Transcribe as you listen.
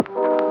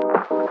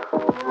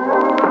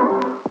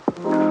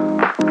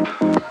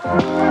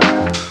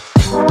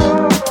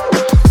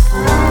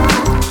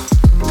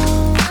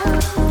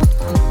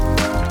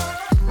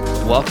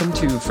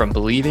to From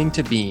Believing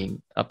to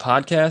Being, a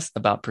podcast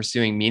about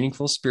pursuing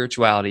meaningful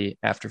spirituality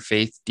after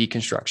faith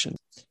deconstruction.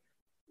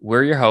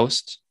 We're your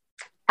hosts.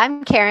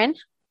 I'm Karen.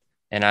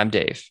 And I'm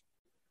Dave.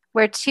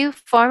 We're two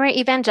former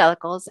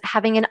evangelicals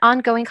having an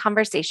ongoing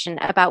conversation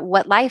about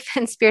what life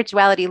and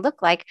spirituality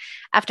look like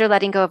after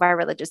letting go of our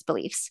religious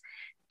beliefs.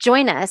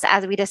 Join us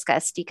as we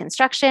discuss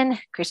deconstruction,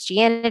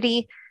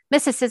 Christianity,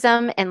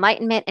 mysticism,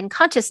 enlightenment, and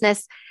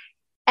consciousness,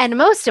 and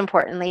most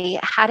importantly,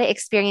 how to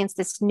experience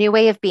this new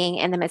way of being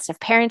in the midst of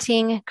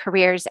parenting,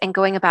 careers, and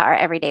going about our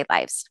everyday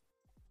lives.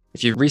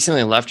 If you've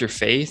recently left your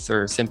faith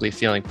or simply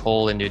feeling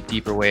pulled into a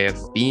deeper way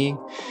of being,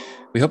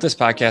 we hope this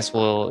podcast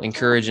will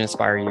encourage and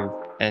inspire you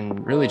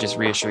and really just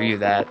reassure you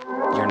that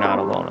you're not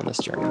alone on this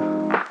journey.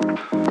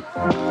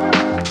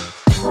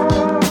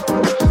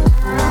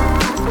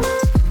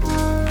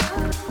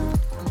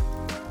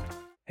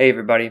 Hey,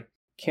 everybody.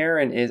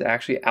 Karen is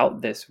actually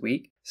out this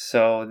week,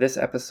 so this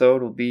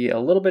episode will be a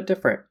little bit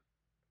different.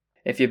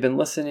 If you've been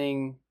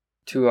listening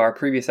to our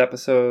previous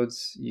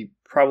episodes, you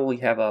probably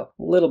have a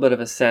little bit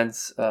of a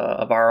sense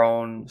of our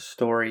own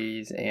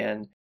stories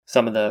and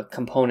some of the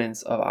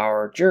components of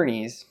our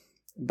journeys,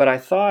 but I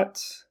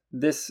thought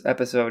this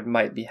episode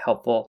might be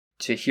helpful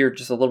to hear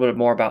just a little bit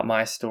more about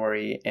my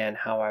story and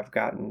how I've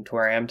gotten to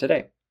where I am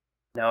today.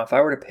 Now, if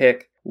I were to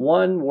pick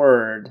one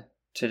word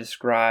to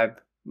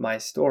describe my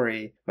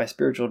story, my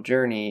spiritual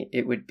journey,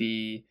 it would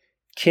be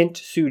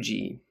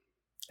kintsugi.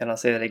 And I'll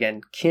say that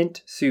again,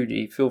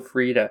 kintsugi. Feel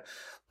free to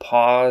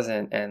pause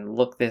and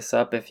look this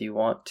up if you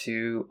want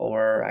to,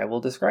 or I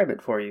will describe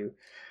it for you.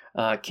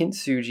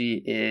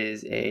 Kintsugi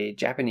is a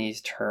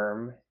Japanese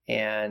term,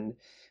 and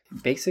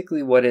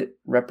basically what it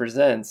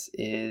represents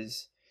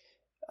is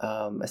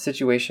a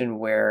situation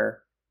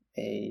where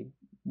a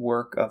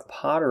work of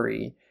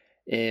pottery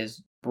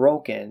is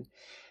broken,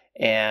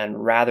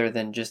 and rather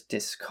than just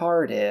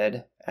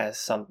discarded as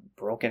some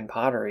broken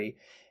pottery,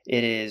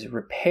 it is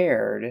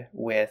repaired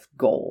with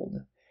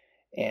gold.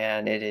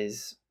 And it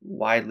is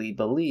widely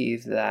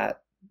believed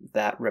that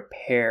that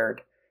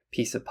repaired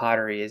piece of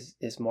pottery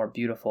is more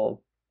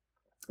beautiful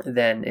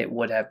than it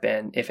would have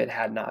been if it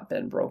had not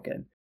been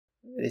broken.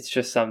 It's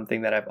just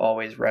something that I've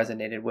always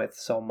resonated with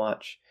so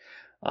much.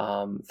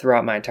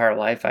 Throughout my entire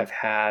life, I've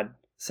had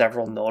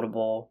several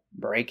notable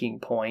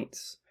breaking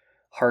points,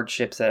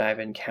 hardships that I've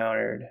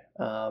encountered,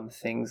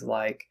 things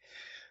like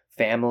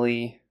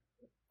family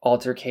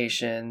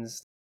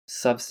altercations,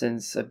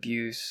 substance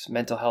abuse,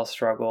 mental health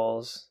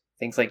struggles,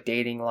 things like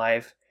dating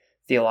life,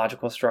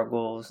 theological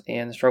struggles,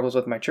 and struggles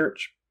with my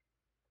church.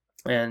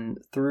 And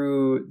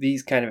through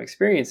these kind of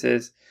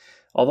experiences,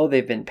 although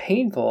they've been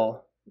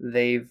painful,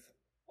 they've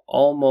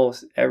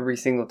almost every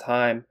single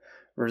time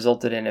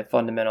resulted in a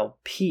fundamental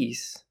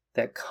peace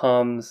that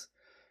comes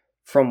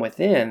from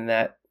within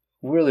that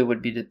really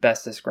would be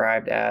best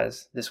described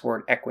as this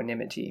word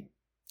equanimity.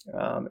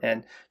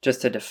 And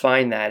just to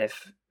define that,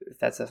 if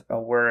that's a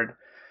word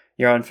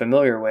you're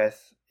unfamiliar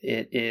with,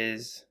 it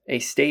is a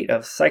state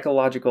of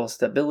psychological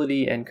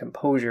stability and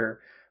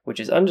composure which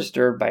is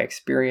undisturbed by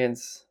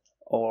experience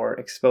or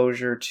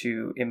exposure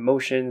to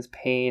emotions,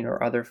 pain,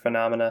 or other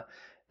phenomena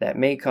that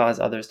may cause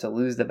others to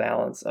lose the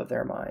balance of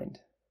their mind.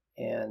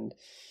 And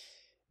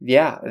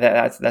yeah,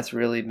 that's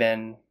really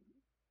been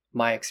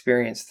my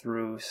experience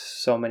through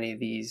so many of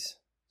these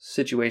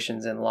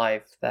situations in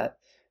life that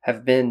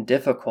have been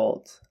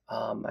difficult.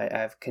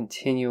 I've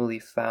continually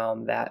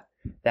found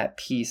that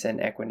peace and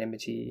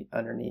equanimity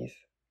underneath.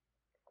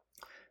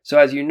 So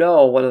as you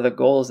know, one of the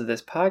goals of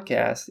this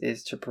podcast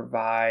is to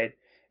provide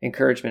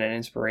encouragement and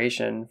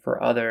inspiration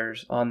for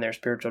others on their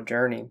spiritual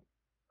journey.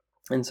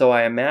 And so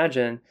I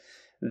imagine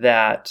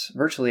that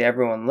virtually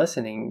everyone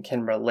listening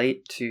can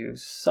relate to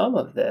some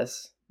of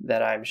this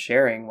that I'm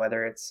sharing,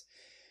 whether it's,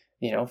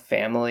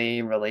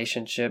 family,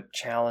 relationship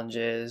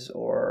challenges,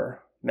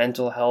 or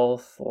mental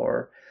health,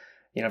 or,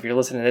 if you're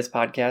listening to this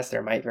podcast,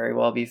 there might very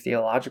well be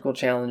theological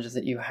challenges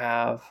that you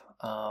have.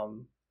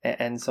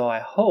 And so I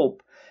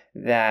hope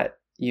that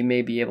you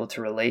may be able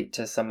to relate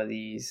to some of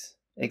these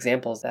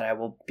examples that I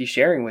will be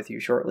sharing with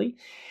you shortly,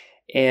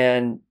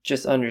 and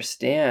just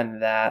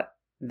understand that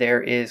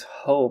there is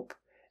hope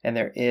and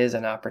there is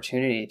an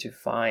opportunity to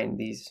find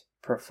these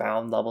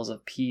profound levels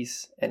of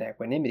peace and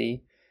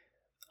equanimity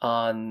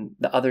on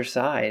the other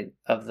side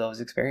of those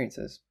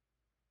experiences.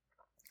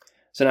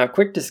 So now, a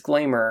quick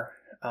disclaimer,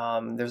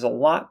 there's a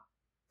lot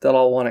that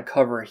I'll want to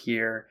cover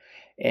here,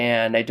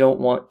 and I don't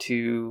want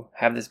to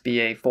have this be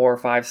a 4 or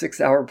 5,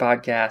 6 hour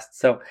podcast.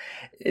 So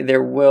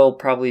there will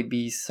probably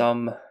be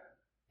some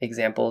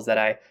examples that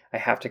I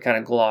have to kind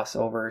of gloss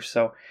over.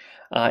 So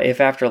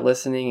if after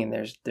listening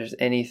and there's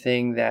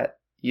anything that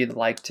you'd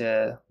like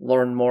to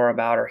learn more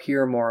about or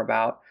hear more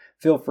about,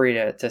 feel free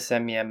to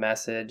send me a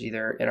message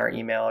either in our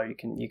email, or you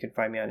can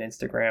find me on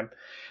Instagram,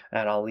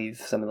 and I'll leave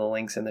some of the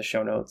links in the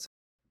show notes.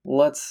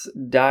 Let's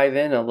dive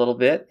in a little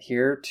bit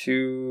here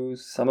to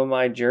some of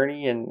my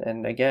journey,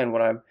 and again,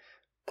 what I'm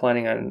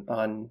planning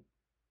on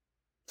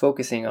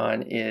focusing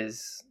on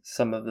is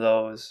some of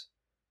those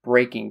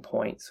breaking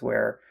points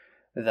where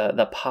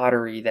the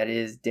pottery that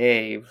is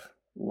Dave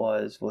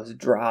was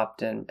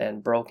dropped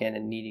and broken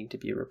and needing to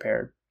be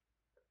repaired.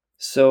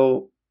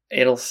 So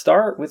it'll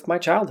start with my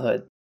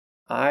childhood.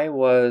 I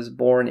was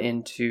born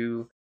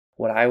into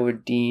what I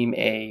would deem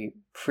a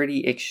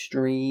pretty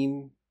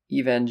extreme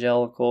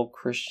evangelical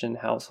Christian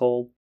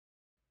household.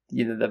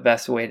 The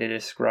best way to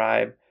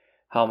describe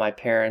how my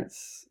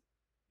parents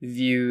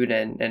viewed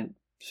and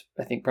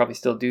I think probably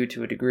still do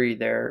to a degree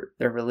their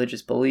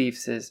religious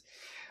beliefs is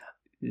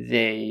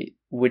they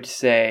would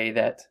say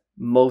that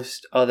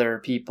most other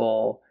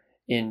people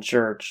in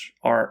church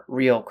aren't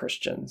real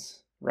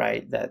Christians,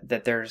 right?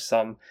 That there's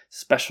some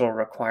special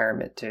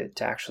requirement to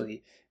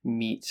actually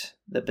meet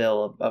the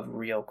bill of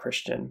real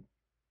Christian.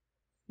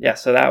 Yeah,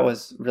 so that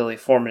was really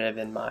formative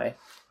in my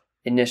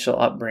initial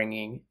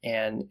upbringing,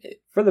 and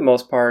for the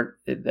most part,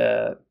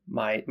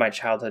 my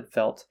childhood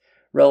felt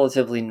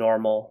relatively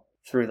normal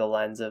through the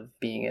lens of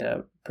being in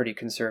a pretty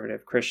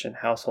conservative Christian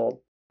household.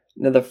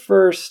 Now, the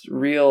first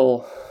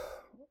real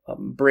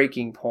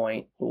breaking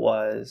point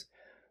was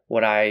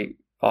what I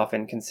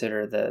often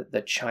consider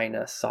the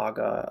China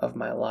saga of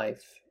my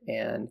life,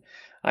 and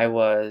I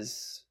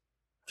was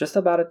just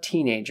about a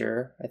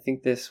teenager. I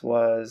think this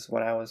was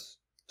when I was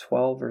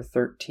 12 or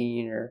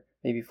 13 or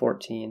maybe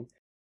 14.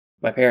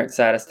 My parents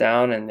sat us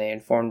down and they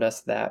informed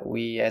us that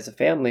we as a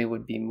family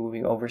would be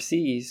moving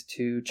overseas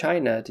to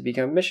China to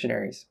become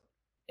missionaries.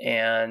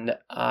 And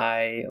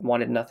I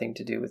wanted nothing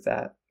to do with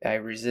that. I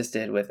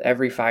resisted with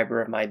every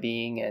fiber of my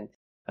being, and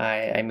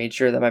I made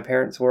sure that my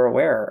parents were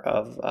aware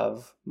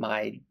of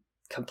my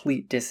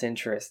complete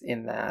disinterest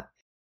in that.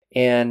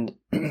 And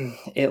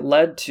it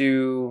led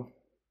to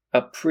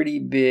a pretty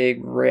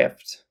big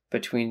rift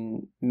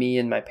between me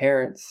and my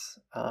parents,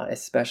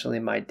 especially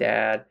my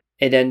dad.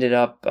 It ended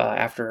up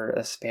after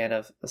a span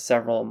of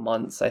several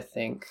months, I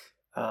think,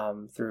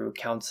 through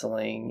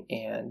counseling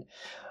and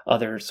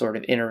other sort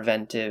of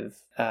interventive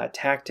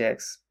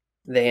tactics,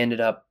 they ended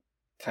up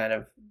kind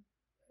of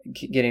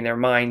getting their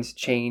minds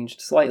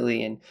changed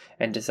slightly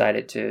and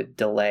decided to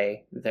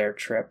delay their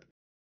trip.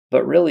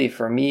 But really,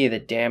 for me, the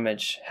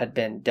damage had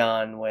been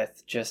done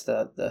with just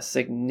the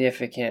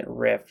significant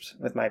rift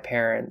with my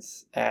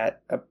parents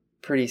at a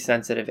pretty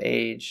sensitive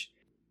age.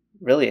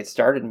 Really, it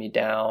started me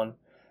down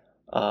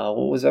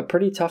what was a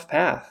pretty tough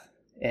path,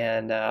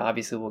 and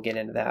obviously we'll get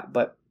into that.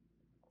 But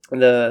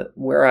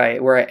where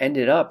I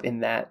ended up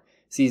in that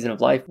season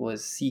of life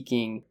was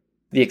seeking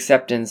the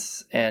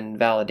acceptance and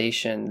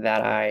validation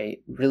that I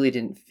really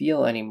didn't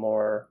feel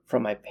anymore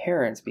from my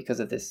parents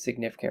because of this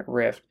significant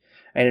rift.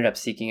 I ended up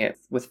seeking it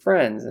with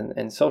friends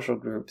and social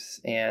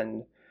groups,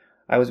 and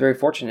I was very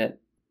fortunate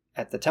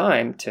at the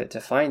time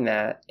to find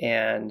that.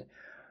 And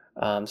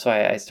so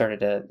I started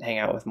to hang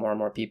out with more and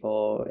more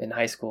people in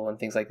high school and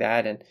things like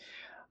that. And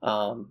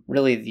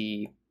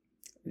really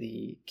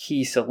the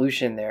key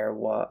solution there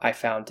I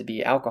found to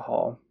be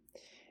alcohol.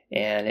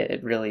 And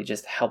it really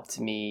just helped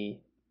me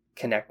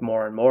connect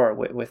more and more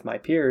with my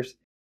peers.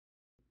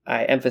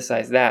 I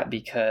emphasize that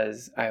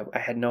because I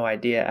had no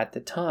idea at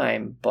the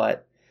time,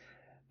 but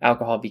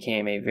alcohol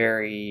became a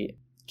very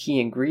key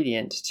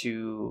ingredient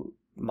to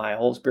my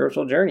whole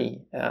spiritual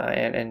journey.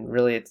 And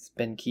really it's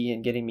been key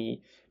in getting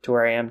me to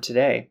where I am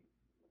today.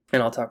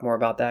 And I'll talk more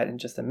about that in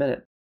just a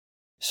minute.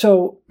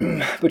 So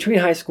between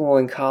high school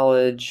and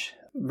college,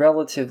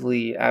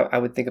 relatively, I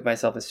would think of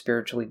myself as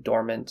spiritually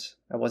dormant.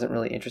 I wasn't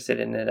really interested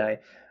in it.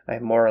 I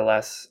more or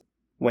less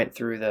went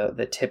through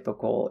the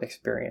typical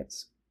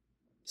experience.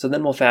 So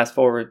then we'll fast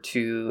forward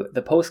to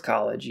the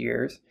post-college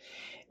years,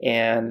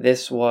 and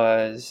this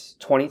was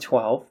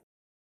 2012.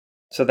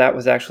 So that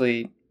was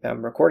actually,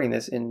 I'm recording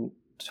this in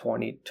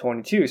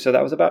 2022, so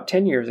that was about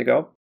 10 years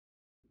ago.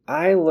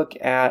 I look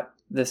at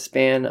the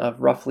span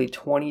of roughly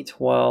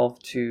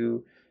 2012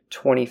 to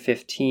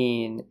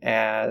 2015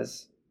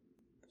 as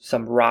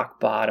some rock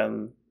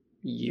bottom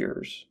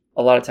years.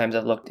 A lot of times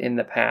I've looked in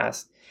the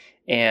past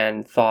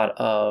and thought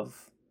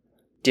of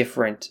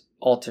different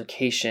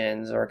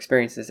altercations or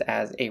experiences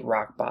as a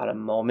rock bottom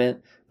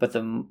moment, but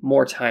the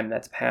more time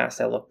that's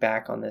passed, I look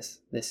back on this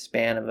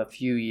span of a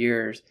few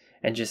years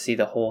and just see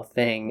the whole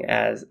thing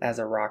as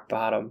a rock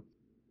bottom.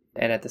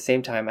 And at the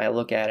same time, I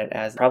look at it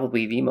as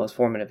probably the most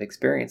formative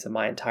experience of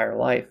my entire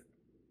life.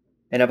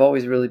 And I've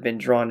always really been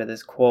drawn to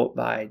this quote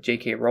by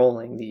J.K.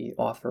 Rowling, the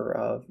author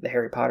of the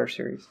Harry Potter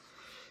series.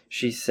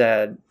 She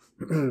said,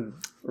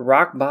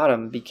 "Rock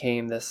bottom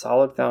became the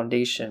solid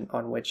foundation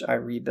on which I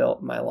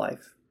rebuilt my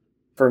life."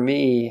 For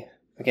me,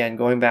 again,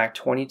 going back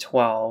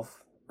 2012,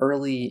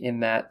 early in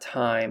that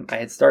time, I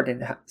had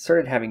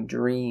started having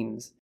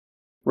dreams,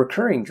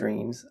 recurring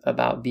dreams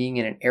about being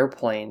in an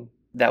airplane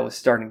that was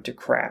starting to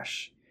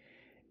crash.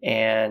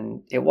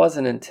 And it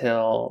wasn't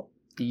until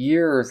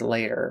years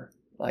later,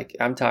 like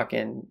I'm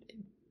talking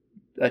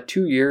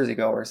 2 years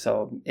ago or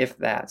so, if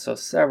that, so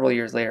several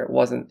years later, it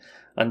wasn't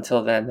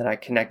until then that I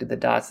connected the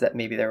dots that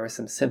maybe there was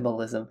some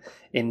symbolism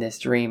in this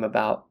dream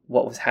about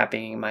what was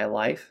happening in my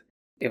life.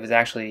 It was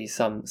actually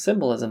some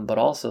symbolism, but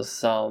also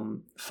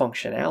some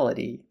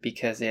functionality,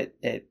 because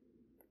it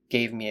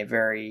gave me a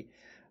very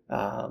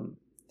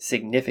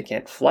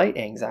significant flight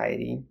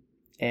anxiety.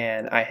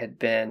 And I had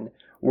been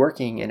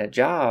working in a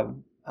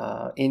job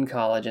in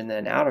college and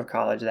then out of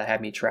college that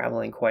had me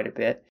traveling quite a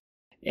bit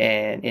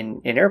and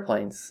in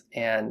airplanes.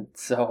 And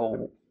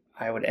so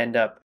I would end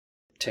up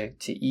to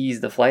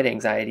ease the flight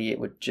anxiety, it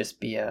would just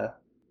be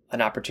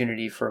an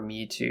opportunity for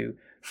me to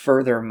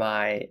further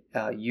my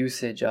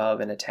usage of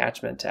and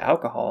attachment to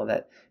alcohol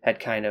that had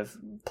kind of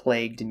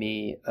plagued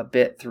me a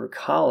bit through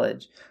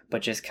college,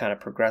 but just kind of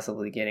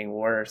progressively getting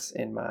worse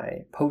in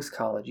my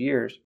post-college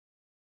years.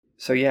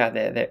 So yeah,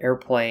 the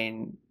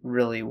airplane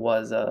really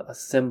was a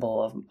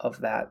symbol of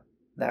that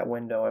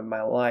window in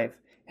my life.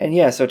 And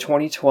yeah, so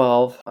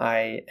 2012,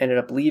 I ended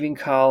up leaving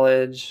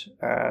college,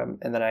 and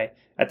then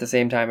at the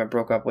same time, I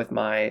broke up with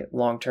my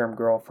long-term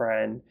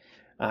girlfriend.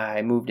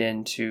 I moved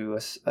into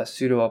a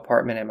pseudo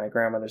apartment at my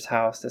grandmother's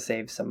house to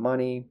save some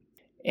money.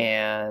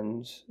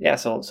 And yeah,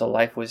 so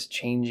life was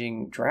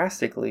changing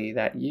drastically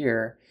that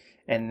year.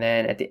 And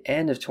then at the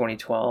end of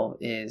 2012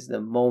 is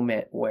the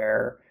moment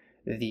where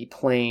the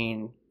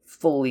plane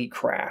fully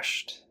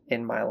crashed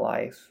in my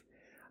life.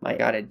 I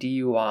got a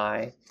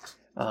DUI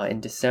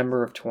in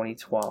December of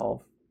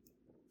 2012,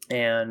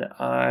 and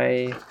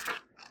I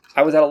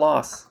was at a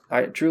loss.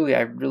 I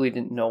really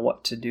didn't know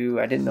what to do.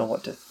 I didn't know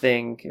what to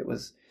think. It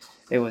was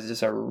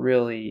just a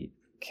really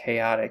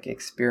chaotic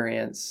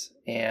experience,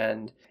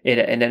 and it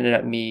ended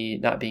up me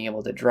not being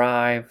able to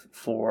drive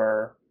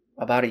for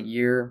about a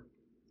year.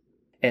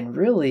 And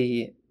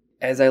really,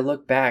 as I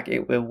look back,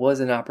 it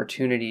was an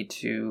opportunity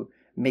to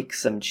make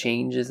some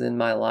changes in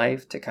my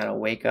life to kind of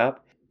wake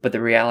up. But the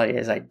reality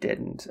is I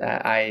didn't.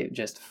 I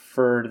just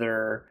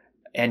further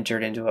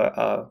entered into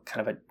a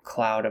kind of a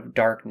cloud of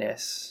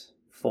darkness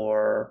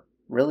for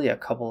really a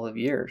couple of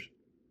years.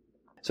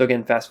 So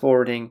again, fast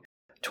forwarding,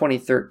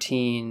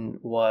 2013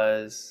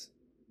 was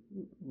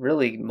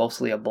really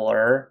mostly a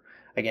blur.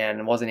 Again,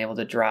 I wasn't able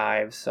to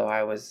drive, so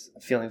I was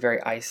feeling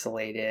very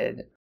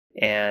isolated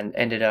and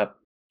ended up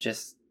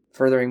just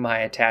furthering my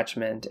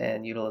attachment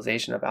and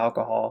utilization of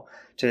alcohol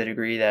to the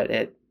degree that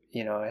it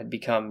had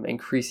become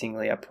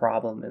increasingly a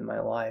problem in my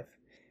life.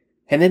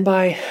 And then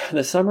by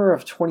the summer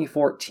of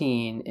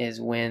 2014 is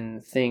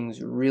when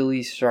things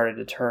really started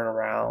to turn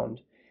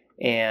around,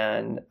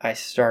 and I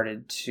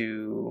started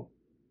to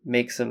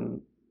make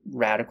some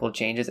radical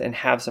changes and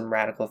have some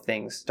radical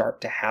things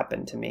start to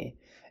happen to me.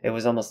 It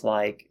was almost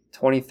like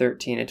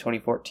 2013 and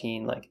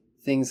 2014, like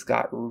things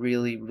got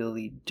really,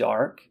 really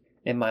dark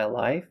in my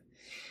life.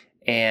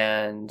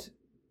 And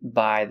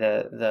by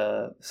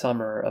the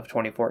summer of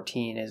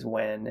 2014 is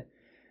when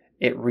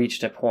it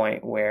reached a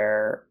point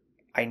where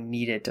I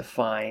needed to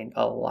find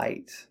a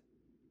light.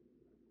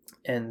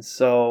 And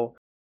so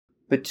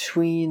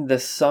between the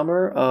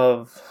summer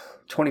of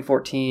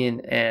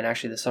 2014 and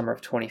actually the summer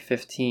of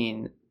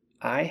 2015,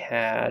 I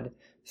had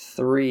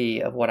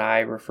 3 of what I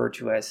refer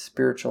to as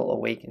spiritual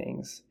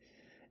awakenings.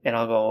 And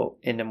I'll go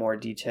into more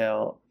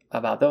detail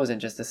about those in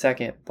just a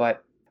second.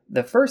 But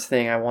the first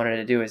thing I wanted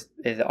to do is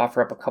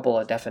offer up a couple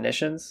of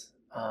definitions.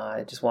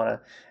 I just want to,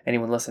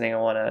 anyone listening, I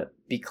want to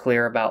be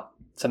clear about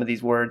some of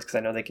these words because I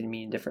know they can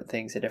mean different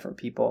things to different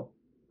people.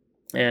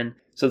 And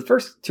so the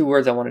first 2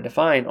 words I want to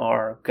define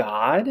are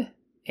God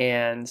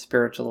and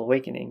spiritual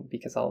awakening,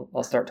 because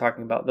I'll start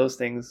talking about those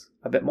things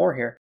a bit more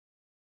here.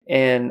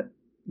 And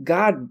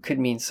God could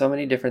mean so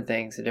many different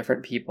things to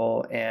different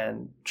people.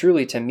 And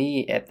truly to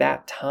me at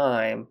that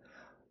time,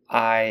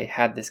 I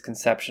had this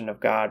conception of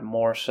God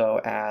more so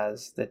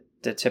as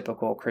the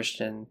typical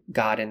Christian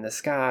God in the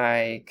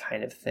sky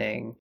kind of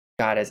thing,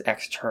 God as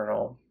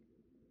external.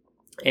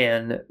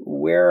 And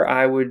where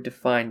I would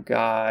define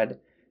God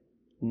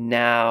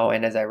now,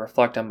 and as I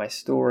reflect on my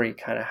story,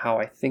 kind of how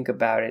I think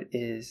about it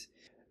is,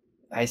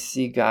 I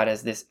see God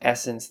as this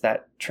essence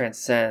that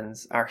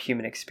transcends our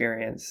human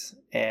experience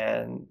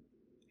and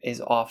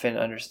is often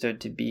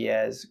understood to be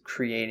as a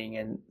creating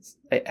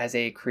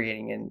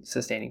and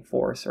sustaining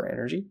force or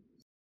energy.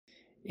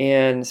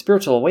 And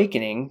spiritual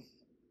awakening,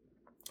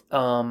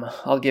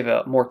 I'll give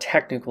a more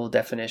technical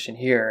definition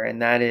here,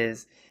 and that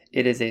is,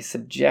 it is a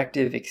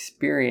subjective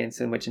experience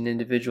in which an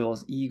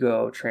individual's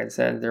ego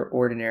transcends their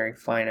ordinary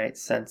finite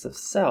sense of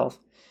self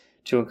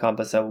to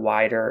encompass a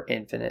wider,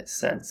 infinite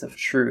sense of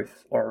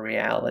truth or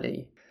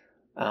reality.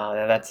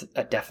 Now that's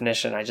a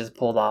definition I just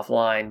pulled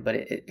offline, but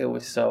it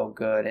was so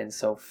good and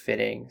so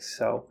fitting.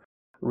 So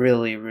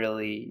really,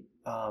 really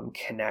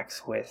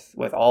connects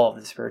with all of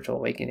the spiritual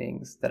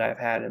awakenings that I've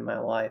had in my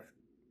life.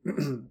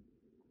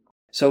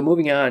 So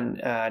moving on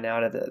now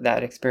to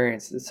that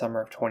experience, the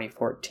summer of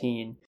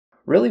 2014,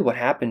 really what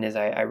happened is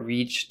I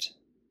reached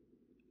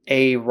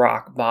a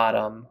rock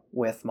bottom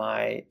with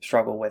my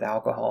struggle with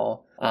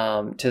alcohol,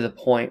 to the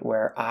point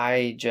where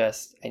I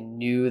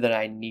knew that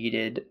I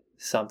needed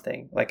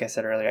something. Like I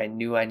said earlier, I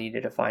knew I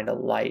needed to find a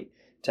light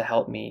to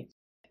help me.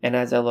 And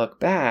as I look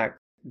back,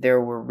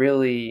 there were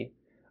really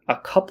a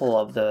couple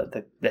of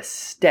the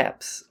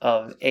steps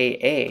of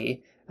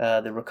AA,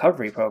 the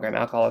recovery program,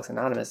 Alcoholics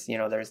Anonymous.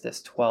 There's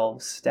this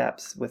 12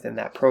 steps within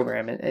that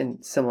program,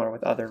 and similar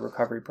with other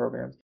recovery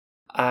programs.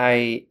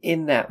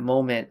 In that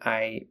moment,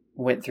 I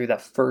went through the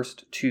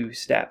first 2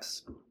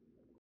 steps.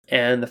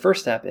 And the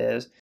first step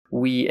is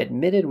we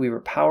admitted we were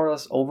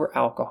powerless over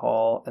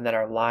alcohol and that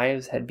our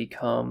lives had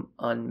become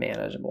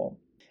unmanageable.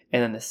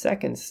 And then the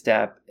second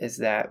step is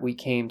that we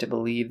came to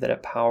believe that a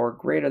power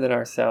greater than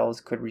ourselves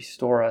could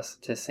restore us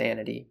to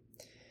sanity.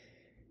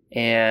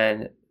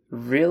 And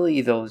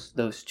really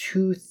those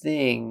two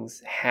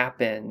things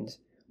happened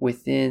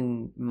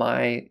within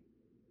my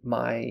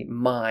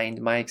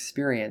mind, my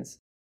experience,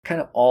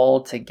 kind of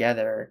all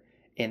together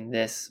in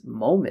this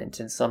moment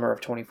in summer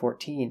of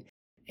 2014.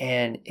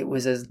 And it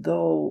was as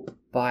though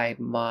by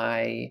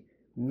my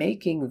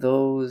making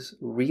those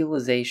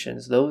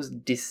realizations, those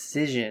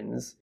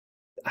decisions,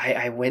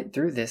 I went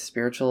through this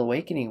spiritual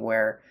awakening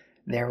where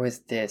there was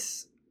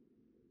this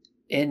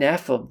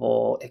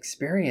ineffable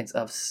experience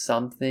of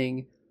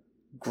something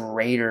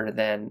greater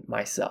than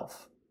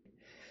myself.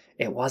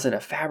 It wasn't a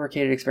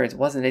fabricated experience. It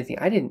wasn't anything.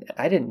 I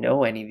didn't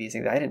know any of these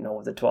things. I didn't know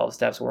what the 12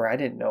 steps were. I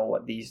didn't know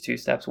what these 2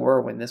 steps were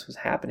when this was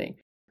happening.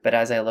 But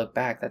as I look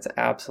back, that's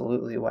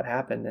absolutely what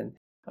happened. And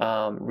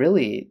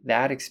really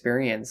that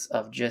experience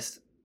of just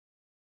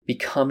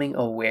becoming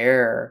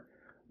aware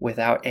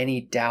without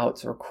any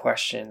doubts or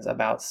questions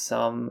about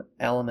some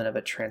element of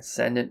a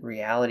transcendent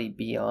reality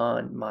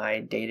beyond my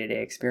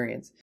day-to-day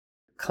experience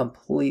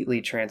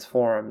completely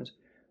transformed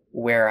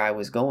where I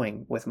was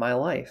going with my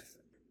life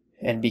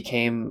and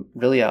became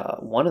really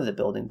one of the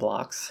building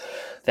blocks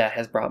that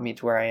has brought me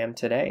to where I am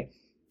today.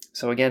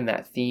 So again,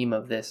 that theme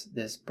of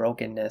this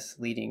brokenness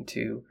leading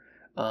to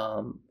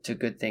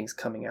good things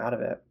coming out of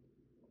it.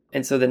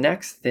 And so the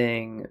next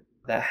thing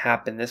that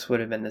happened, this would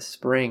have been the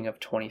spring of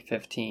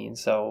 2015.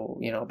 So,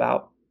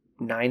 about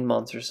 9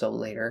 months or so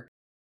later,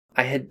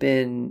 I had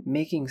been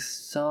making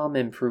some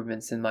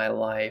improvements in my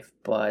life,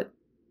 but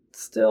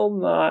still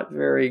not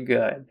very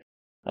good.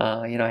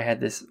 I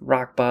had this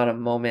rock bottom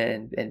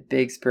moment and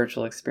big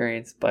spiritual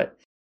experience, but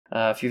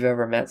if you've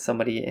ever met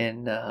somebody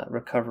in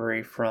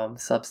recovery from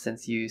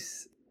substance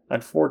use,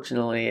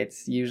 unfortunately,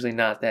 it's usually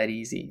not that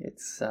easy.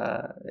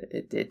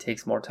 It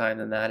takes more time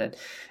than that,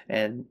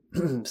 and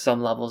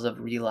some levels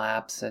of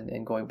relapse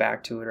and going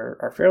back to it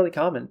are fairly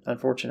common,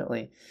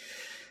 unfortunately.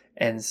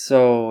 And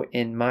so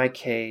in my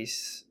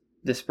case,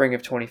 the spring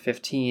of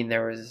 2015,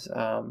 there was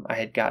I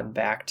had gotten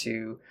back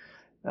to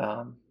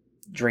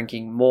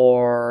drinking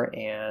more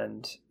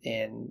and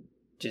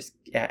just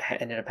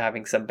ended up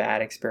having some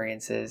bad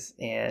experiences.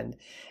 And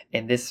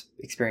in this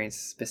experience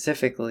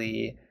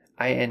specifically,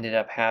 I ended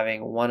up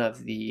having I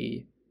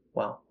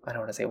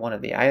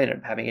ended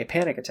up having a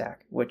panic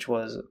attack, which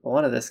was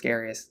one of the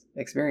scariest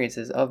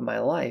experiences of my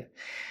life.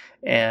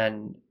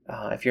 And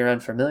if you're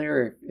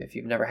unfamiliar, if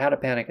you've never had a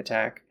panic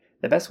attack,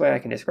 the best way I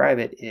can describe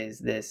it is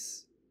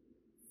this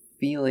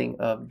feeling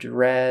of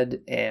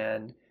dread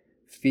and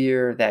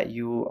fear that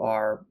you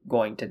are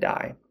going to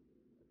die.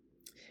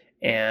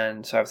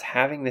 And so I was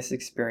having this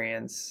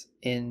experience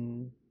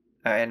and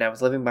I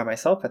was living by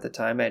myself at the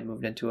time. I had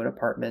moved into an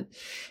apartment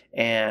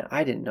and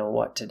I didn't know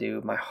what to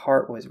do. My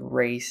heart was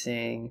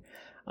racing.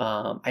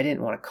 I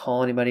didn't want to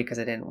call anybody because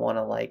I didn't want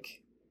to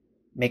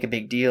make a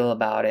big deal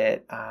about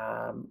it.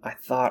 I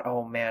thought,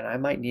 oh man, I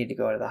might need to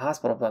go to the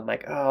hospital, but I'm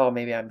like, oh,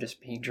 maybe I'm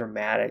just being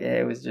dramatic.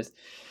 It was just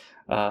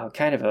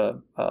kind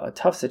of a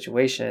tough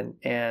situation.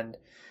 And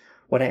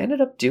what I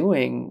ended up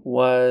doing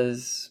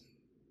was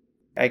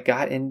I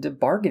got into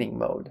bargaining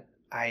mode.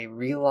 I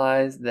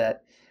realized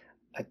that,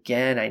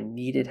 again, I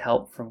needed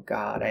help from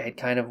God. I had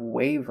kind of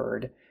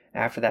wavered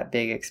after that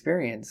big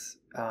experience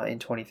in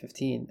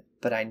 2015,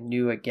 but I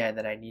knew again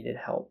that I needed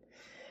help.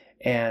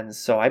 And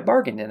so I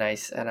bargained and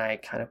I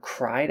kind of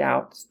cried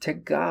out to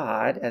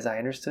God as I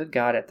understood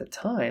God at the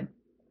time.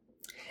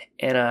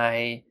 And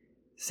I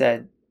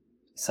said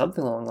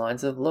something along the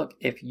lines of, look,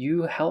 if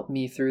you help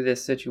me through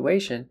this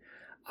situation,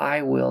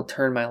 I will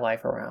turn my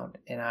life around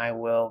and I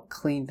will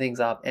clean things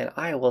up and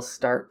I will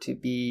start to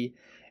be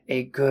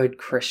a good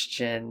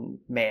Christian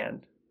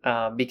man.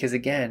 Because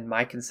again,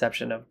 my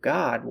conception of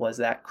God was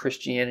that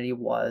Christianity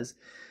was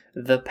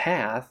the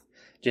path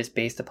just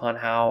based upon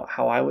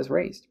how I was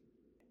raised.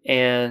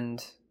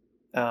 And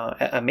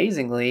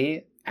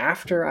amazingly,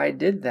 after I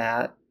did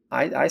that,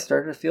 I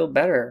started to feel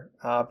better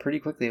pretty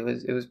quickly.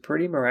 It was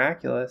pretty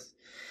miraculous.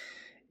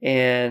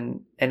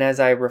 And as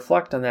I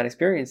reflect on that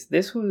experience,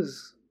 this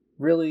was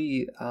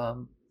really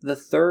the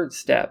third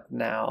step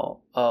now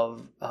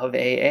of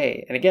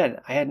AA. And again,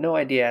 I had no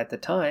idea at the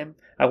time.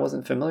 I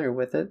wasn't familiar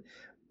with it.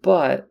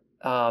 But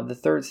the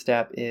third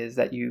step is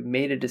that you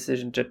made a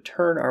decision to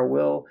turn our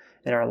will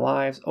and our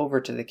lives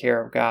over to the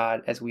care of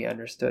God as we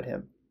understood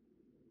Him.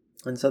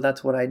 And so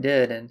that's what I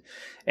did.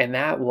 And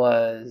that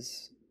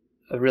was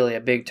really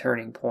a big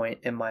turning point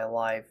in my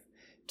life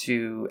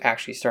to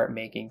actually start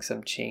making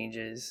some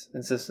changes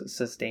and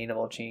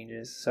sustainable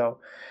changes. So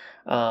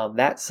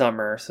that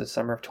summer,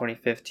 summer of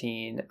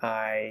 2015,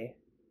 I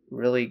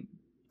really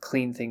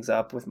cleaned things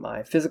up with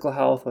my physical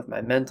health, with my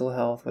mental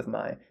health, with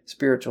my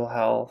spiritual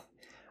health.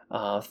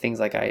 Things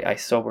like I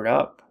sobered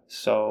up.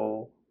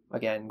 So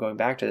again, going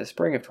back to the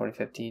spring of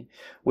 2015,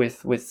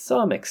 with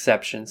some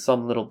exceptions,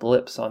 some little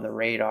blips on the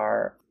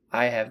radar,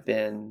 I have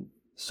been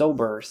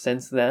sober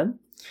since then.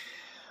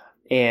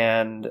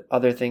 And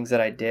other things that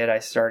I did, I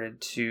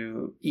started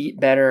to eat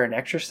better and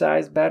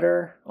exercise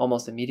better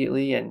almost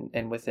immediately.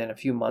 And within a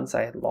few months,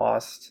 I had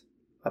lost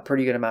a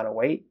pretty good amount of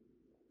weight.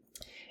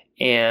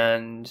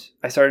 And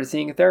I started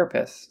seeing a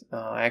therapist.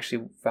 I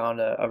actually found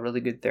a really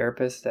good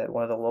therapist at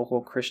one of the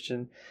local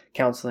Christian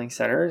counseling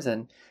centers,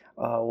 and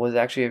was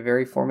actually a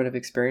very formative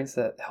experience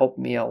that helped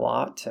me a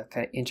lot to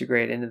kind of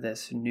integrate into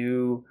this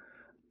new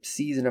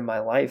season of my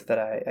life that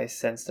I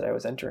sensed that I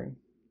was entering.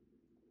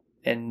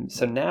 And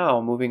so now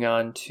moving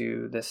on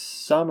to the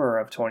summer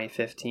of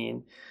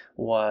 2015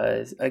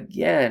 was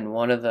again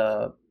one of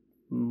the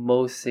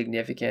most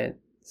significant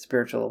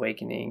spiritual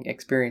awakening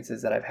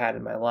experiences that I've had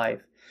in my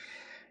life.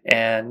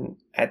 And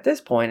at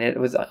this point, it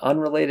was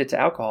unrelated to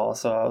alcohol,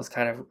 so I was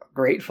kind of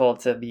grateful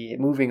to be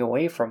moving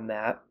away from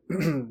that.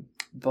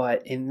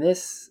 But in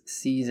this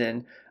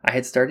season, I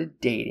had started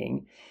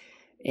dating,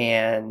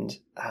 and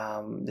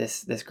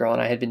this girl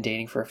and I had been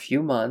dating for a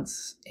few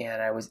months,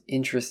 and I was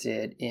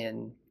interested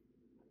in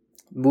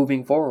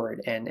moving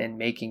forward and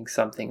making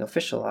something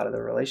official out of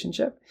the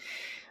relationship.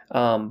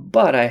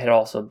 But I had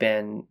also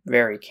been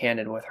very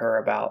candid with her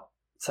about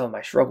some of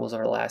my struggles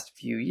over the last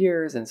few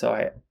years, and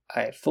so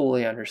I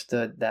fully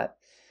understood that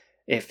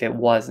if it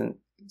wasn't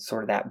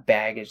sort of that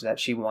baggage that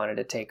she wanted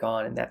to take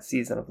on in that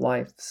season of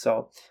life.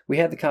 So we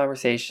had the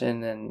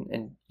conversation,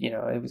 and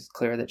it was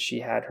clear that she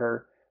had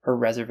her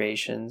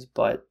reservations,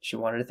 but she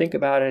wanted to think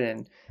about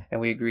it, and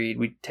we agreed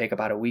we'd take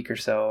about a week or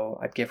so.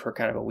 I'd give her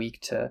kind of a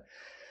week to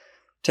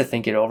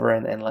think it over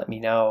and let me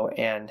know.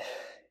 And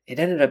it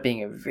ended up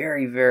being a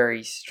very,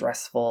 very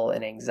stressful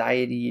and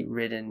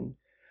anxiety-ridden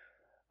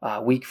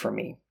week for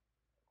me.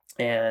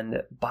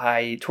 And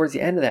towards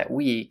the end of that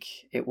week,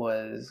 it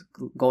was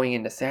going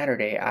into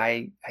Saturday,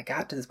 I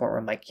got to this point where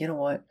I'm like, you know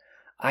what?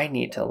 I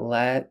need to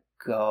let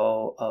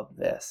go of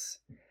this.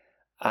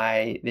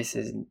 I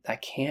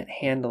can't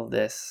handle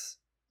this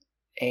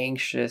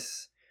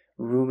anxious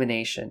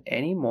rumination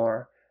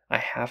anymore. I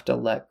have to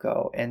let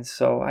go. And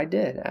so I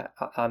did.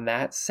 On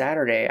that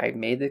Saturday, I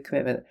made the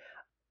commitment.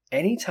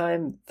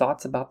 Anytime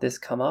thoughts about this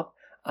come up,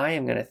 I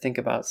am going to think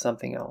about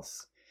something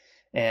else.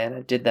 And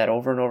I did that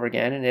over and over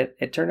again, and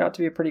it turned out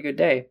to be a pretty good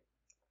day.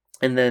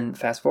 And then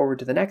fast forward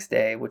to the next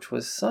day, which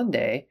was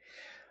Sunday,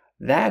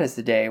 that is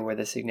the day where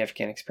the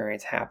significant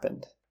experience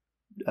happened.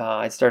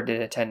 I started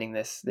attending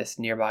this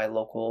nearby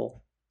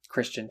local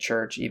Christian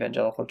church,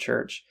 evangelical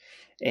church,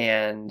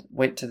 and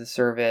went to the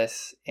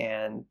service,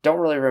 and don't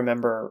really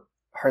remember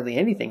hardly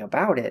anything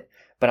about it,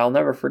 but I'll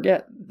never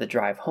forget the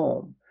drive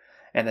home.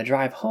 And the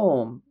drive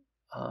home,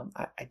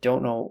 I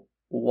don't know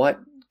what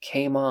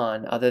came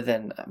on other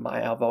than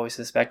I've always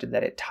suspected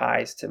that it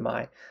ties to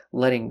my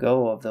letting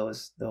go of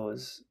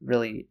those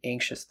really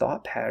anxious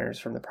thought patterns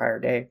from the prior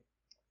day.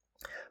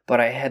 But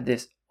I had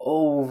this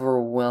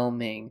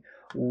overwhelming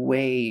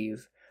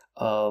wave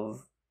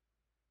of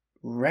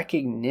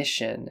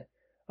recognition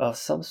of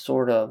some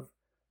sort of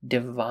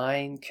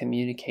divine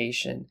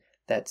communication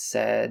that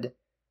said,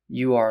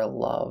 you are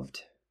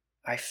loved.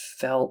 I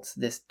felt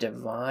this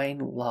divine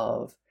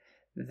love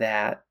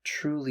that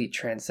truly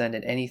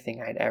transcended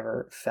anything I'd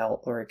ever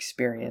felt or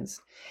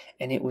experienced.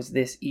 And it was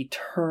this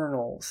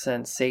eternal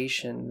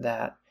sensation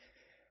that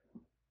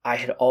I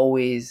had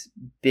always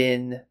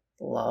been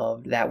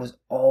loved, that was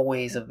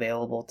always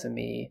available to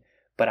me,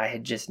 but I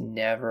had just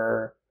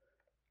never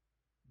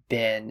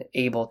been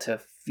able to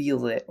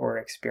feel it or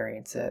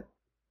experience it.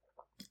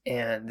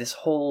 And this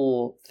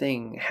whole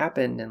thing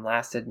happened and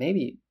lasted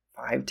maybe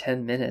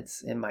 5-10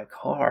 minutes in my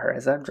car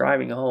as I'm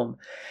driving home.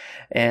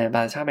 And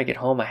by the time I get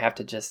home, I have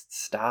to just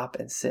stop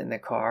and sit in the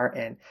car,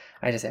 and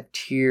I just have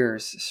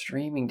tears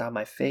streaming down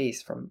my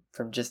face from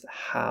just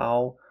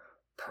how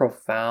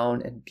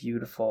profound and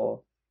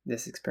beautiful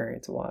this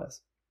experience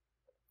was.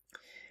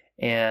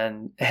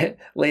 And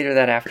later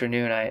that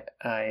afternoon,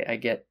 I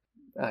get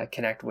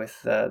connect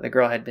with the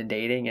girl I had been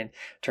dating, and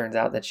turns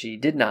out that she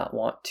did not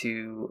want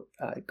to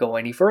go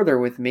any further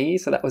with me.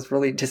 So that was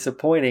really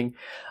disappointing.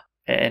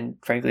 And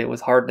frankly, it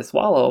was hard to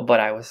swallow, but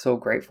I was so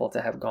grateful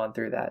to have gone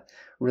through that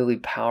really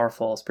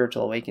powerful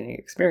spiritual awakening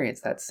experience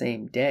that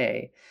same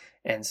day.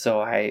 And so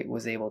I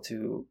was able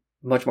to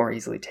much more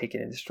easily take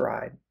it in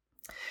stride.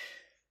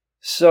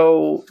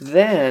 So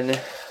then,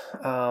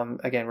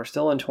 again, we're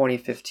still in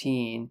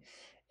 2015,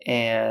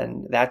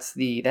 and that's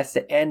the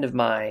end of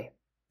my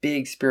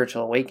big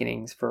spiritual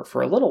awakenings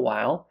for a little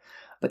while.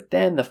 But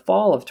then the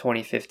fall of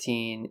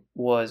 2015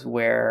 was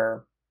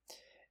where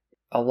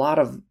a lot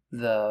of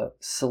the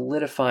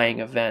solidifying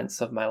events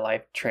of my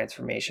life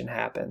transformation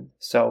happened.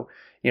 So,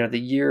 the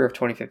year of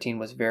 2015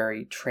 was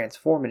very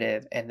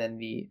transformative, and then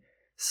the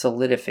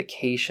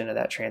solidification of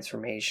that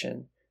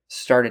transformation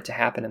started to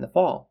happen in the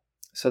fall.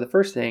 So the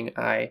first thing,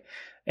 I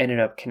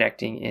ended up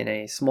connecting in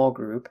a small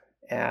group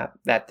at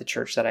the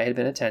church that I had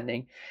been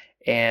attending,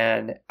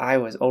 and I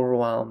was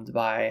overwhelmed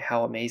by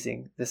how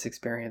amazing this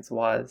experience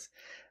was.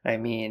 I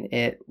mean,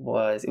 it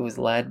was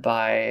led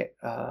by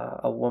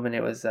a woman.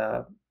 It was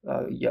a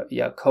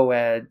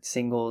co-ed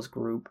singles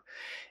group,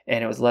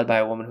 and it was led by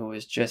a woman who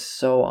was just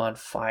so on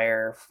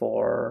fire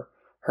for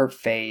her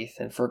faith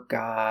and for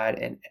God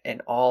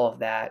and all of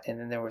that. And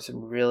then there were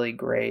some really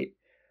great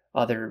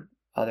other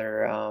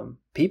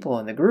people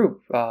in the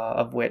group,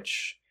 of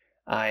which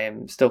I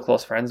am still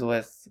close friends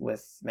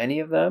with many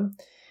of them.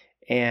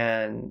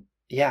 And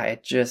yeah,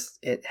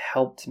 it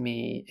helped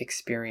me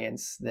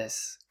experience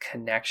this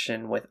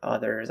connection with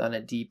others on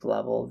a deep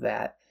level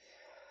that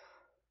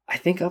I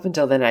think up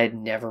until then I had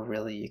never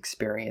really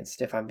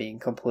experienced, if I'm being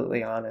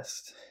completely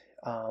honest.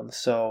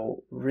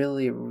 So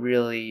really,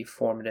 really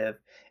formative,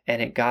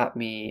 and it got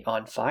me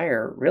on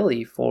fire,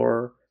 really,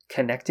 for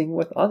connecting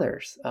with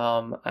others.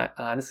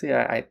 Honestly,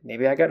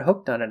 maybe I got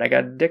hooked on it. I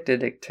got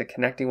addicted to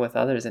connecting with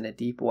others in a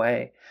deep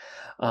way.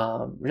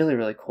 Really,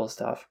 really cool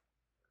stuff.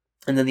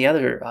 And then the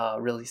other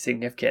really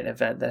significant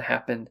event that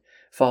happened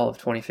fall of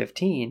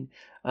 2015,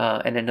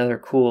 and another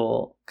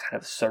cool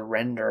kind of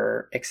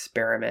surrender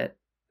experiment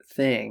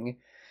thing,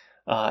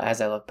 as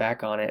I look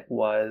back on it,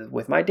 was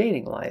with my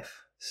dating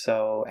life.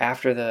 So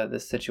after the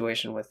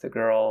situation with the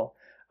girl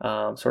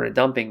sort of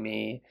dumping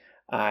me,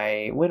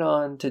 I went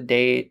on to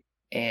date,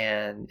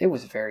 and it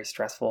was very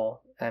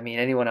stressful. I mean,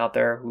 anyone out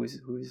there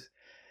who's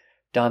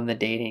done the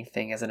dating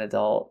thing as an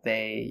adult,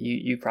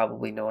 you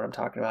probably know what I'm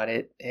talking about.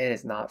 It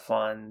is not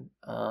fun.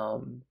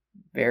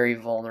 Very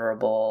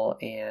vulnerable,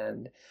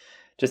 and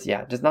just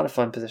not a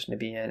fun position to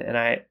be in. And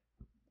I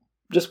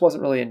just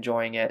wasn't really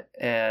enjoying it.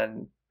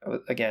 And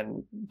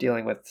again,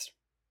 dealing with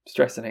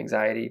stress and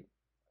anxiety,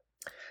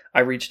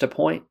 I reached a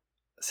point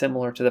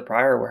similar to the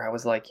prior where I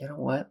was like, you know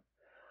what?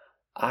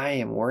 I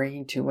am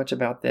worrying too much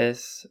about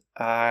this.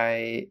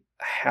 I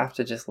have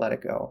to just let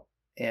it go.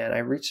 And I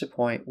reached a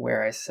point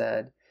where I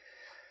said,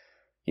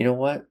 you know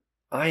what?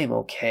 I am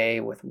okay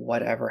with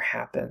whatever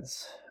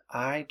happens.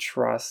 I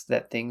trust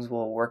that things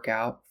will work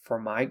out for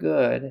my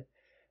good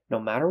no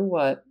matter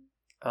what,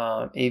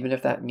 even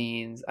if that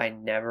means I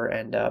never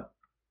end up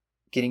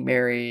getting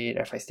married,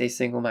 if I stay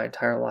single my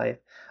entire life.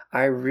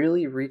 I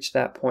really reached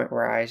that point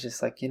where I was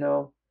just like,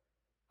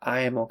 I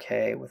am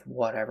okay with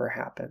whatever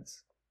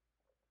happens.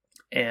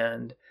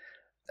 And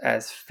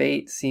as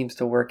fate seems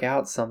to work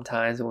out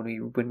sometimes, when we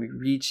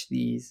reach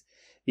these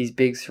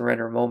big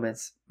surrender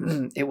moments,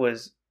 it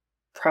was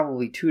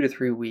probably 2 to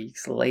 3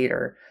 weeks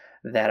later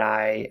that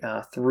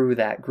I, through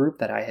that group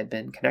that I had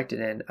been connected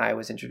in, I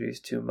was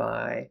introduced to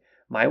my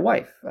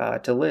wife,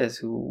 to Liz,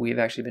 who we've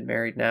actually been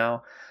married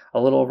now a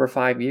little over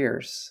 5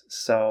 years.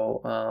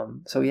 So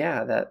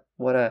yeah, that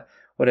what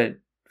a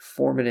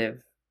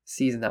formative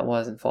season that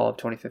was in fall of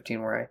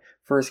 2015, where I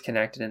first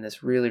connected in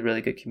this really,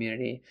 really good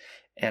community,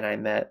 and I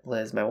met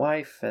Liz, my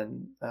wife,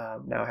 and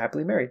now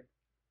happily married.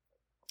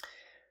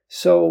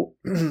 So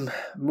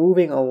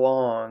moving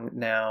along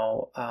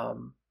now,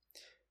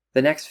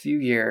 the next few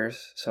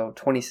years, so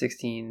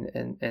 2016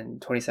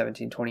 and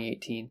 2017,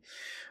 2018,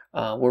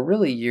 were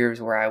really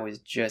years where I was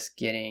just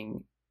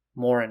getting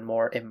more and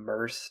more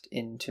immersed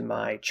into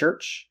my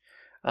church.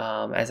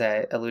 As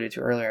I alluded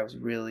to earlier, I was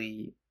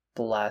really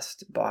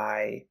blessed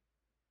by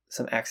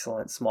some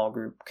excellent small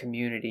group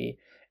community,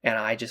 and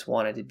I just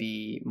wanted to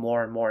be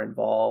more and more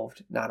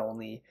involved, not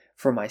only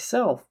for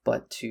myself,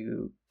 but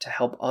to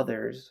help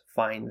others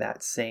find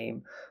that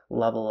same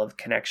level of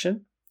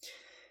connection.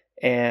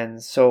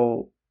 And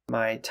so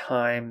my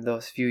time,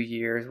 those few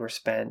years, were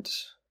spent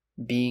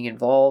being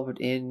involved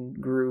in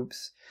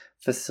groups,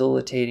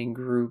 facilitating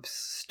groups,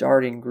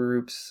 starting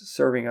groups,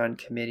 serving on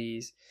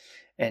committees,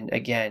 and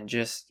again,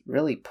 just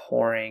really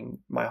pouring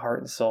my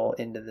heart and soul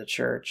into the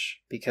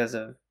church because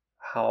of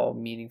how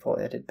meaningful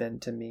it had been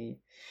to me.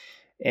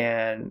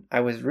 And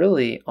I was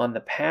really on the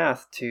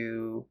path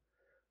to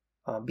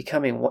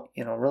becoming,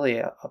 really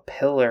a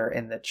pillar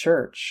in the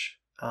church,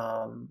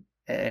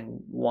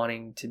 and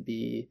wanting to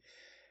be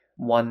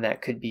one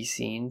that could be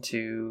seen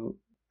to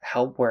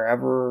help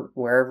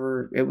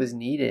wherever it was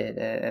needed,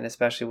 and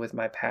especially with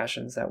my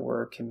passions that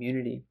were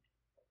community.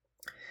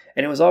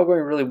 And it was all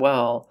going really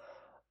well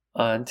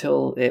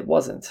until it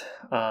wasn't.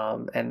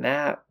 And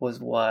that was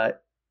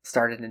what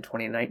started in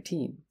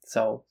 2019.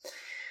 So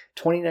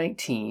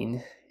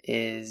 2019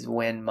 is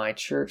when my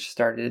church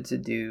started to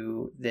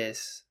do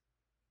this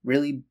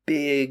really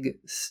big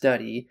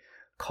study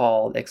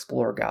called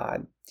Explore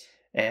God.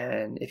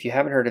 And if you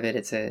haven't heard of it,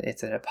 it's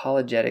an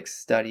apologetics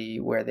study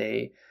where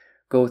they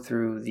go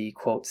through the,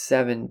 quote,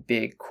 7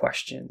 big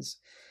questions,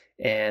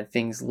 and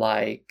things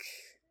like,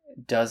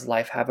 does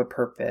life have a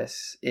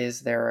purpose?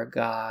 Is there a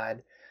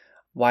God?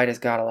 Why does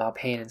God allow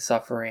pain and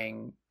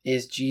suffering?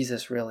 Is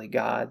Jesus really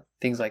God?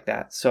 Things like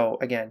that. So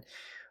again,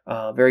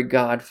 very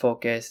God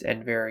focused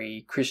and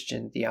very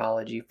Christian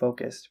theology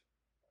focused.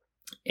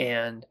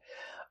 And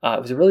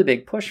it was a really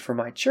big push for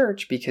my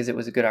church because it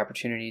was a good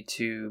opportunity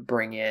to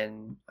bring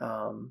in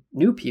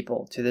new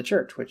people to the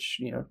church, which,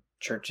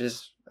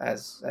 churches,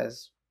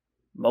 as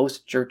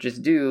most churches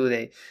do,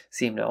 they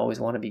seem to always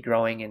want to be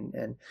growing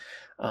and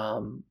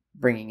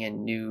bringing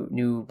in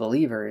new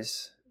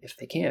believers if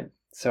they can.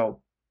 So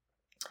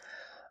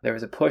there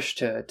was a push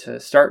to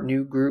start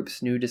new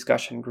groups, new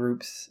discussion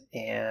groups,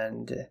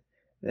 and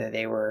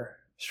they were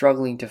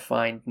struggling to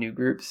find new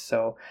groups.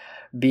 So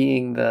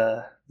being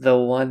the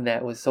one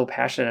that was so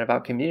passionate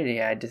about community,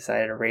 I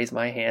decided to raise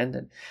my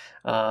hand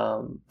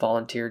and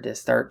volunteered to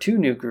start 2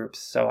 new groups.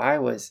 So I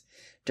was,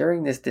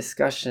 during this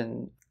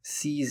discussion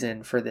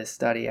season for this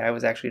study, I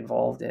was actually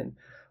involved in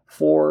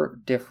 4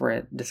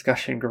 different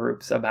discussion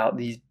groups about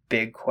these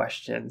big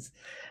questions.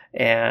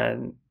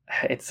 And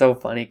it's so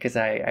funny because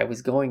I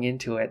was going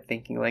into it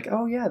thinking like,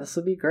 oh yeah, this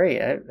will be great.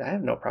 I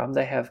have no problems.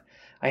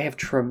 I have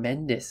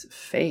tremendous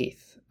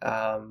faith.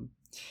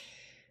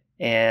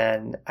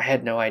 And I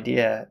had no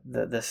idea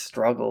the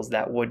struggles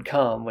that would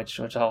come, which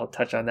I'll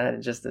touch on that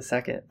in just a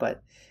second.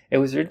 But it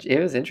was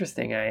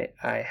interesting.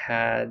 I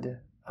had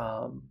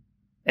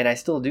and I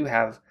still do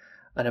have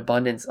an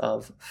abundance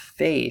of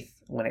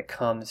faith when it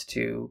comes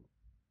to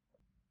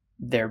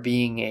there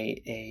being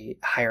a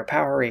higher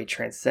power, a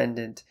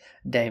transcendent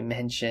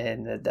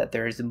dimension, that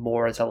there is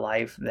more to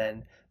life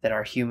than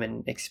our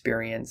human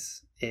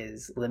experience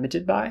is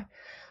limited by.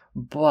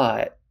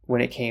 But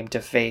when it came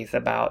to faith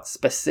about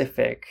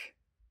specific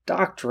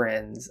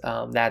doctrines,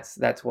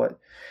 that's what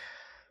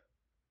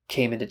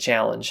came into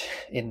challenge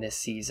in this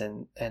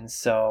season. And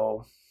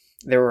so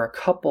there were a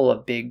couple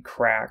of big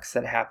cracks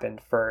that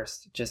happened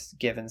first, just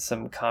given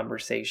some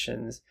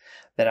conversations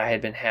that I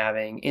had been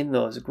having in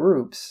those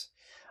groups.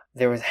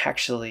 There was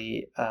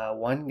actually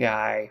one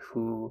guy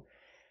who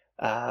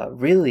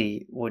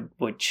really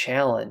would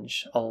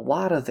challenge a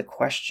lot of the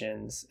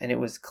questions, and it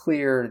was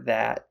clear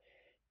that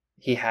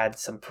he had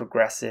some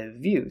progressive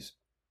views.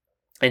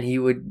 And he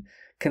would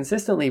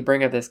consistently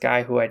bring up this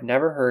guy who I'd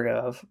never heard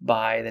of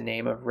by the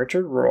name of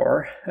Richard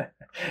Rohr.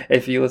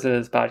 If you listen to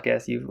this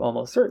podcast, you've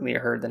almost certainly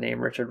heard the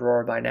name Richard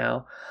Rohr by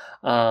now.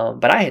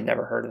 But I had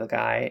never heard of the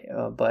guy.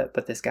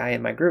 But this guy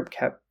in my group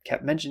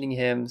kept mentioning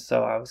him,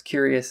 so I was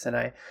curious, and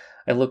I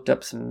looked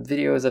up some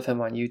videos of him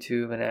on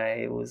YouTube, and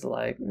I was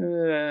like,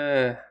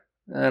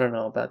 I don't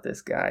know about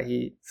this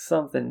guy.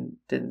 Something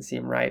didn't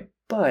seem right.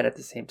 But at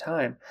the same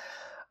time,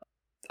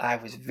 I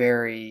was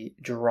very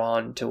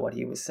drawn to what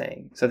he was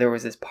saying. So there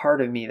was this part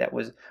of me that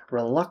was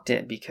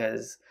reluctant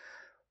because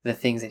the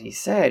things that he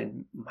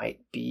said might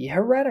be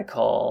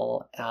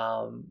heretical.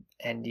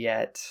 And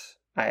yet,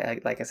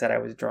 like I said, I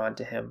was drawn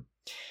to him.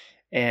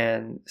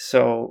 And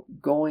so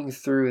going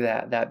through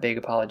that big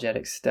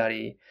apologetic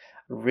study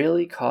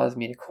really caused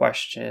me to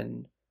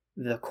question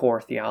the core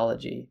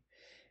theology.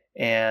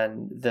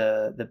 And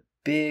the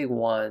big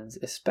ones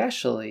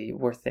especially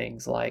were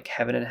things like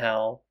heaven and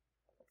hell.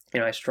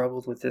 I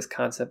struggled with this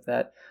concept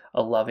that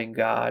a loving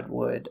God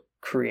would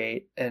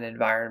create an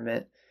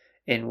environment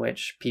in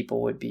which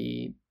people would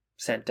be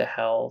sent to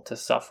hell to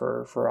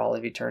suffer for all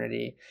of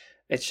eternity.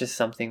 It's just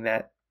something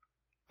that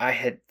I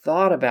had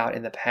thought about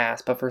in the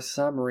past, but for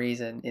some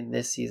reason in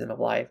this season of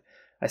life,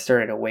 I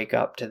started to wake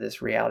up to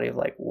this reality of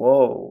like,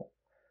 whoa,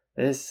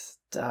 this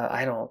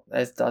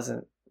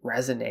doesn't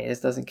resonate.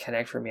 This doesn't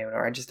connect for me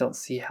anymore. I just don't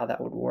see how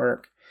that would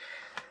work.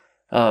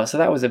 So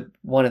that was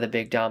one of the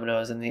big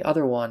dominoes. And the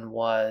other one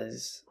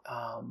was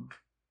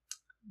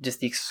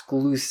just the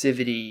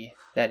exclusivity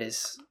that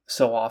is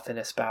so often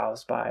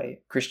espoused by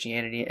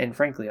Christianity and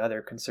frankly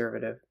other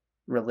conservative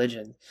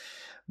religions.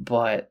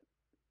 But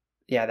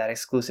yeah, that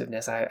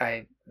exclusiveness,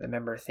 I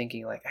remember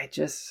thinking like,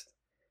 the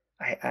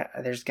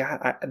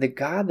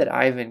God that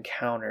I've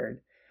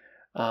encountered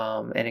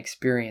and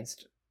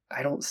experienced,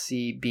 I don't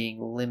see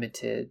being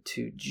limited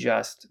to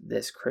just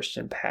this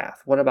Christian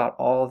path. What about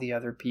all the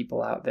other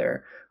people out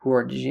there who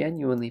are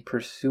genuinely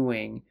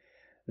pursuing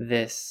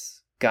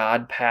this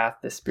God path,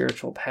 this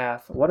spiritual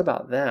path? What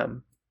about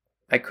them?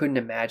 I couldn't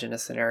imagine a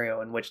scenario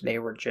in which they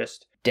were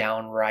just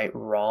downright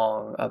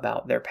wrong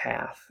about their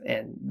path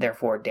and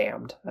therefore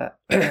damned.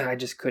 I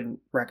just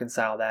couldn't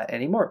reconcile that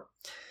anymore.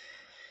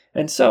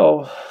 And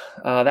so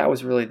that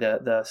was really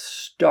the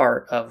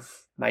start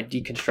of my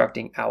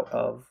deconstructing out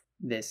of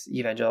this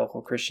evangelical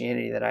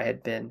Christianity that I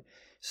had been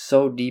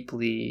so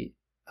deeply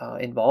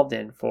involved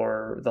in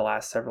for the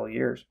last several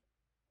years.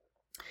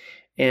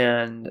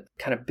 And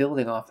kind of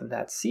building off of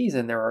that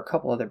season, there were a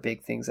couple other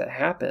big things that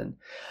happened.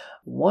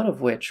 One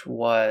of which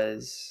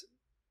was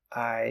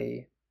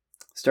I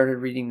started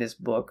reading this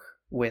book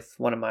with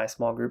one of my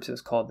small groups. It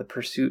was called The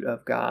Pursuit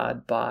of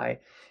God by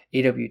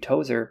A.W.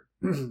 Tozer.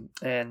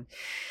 And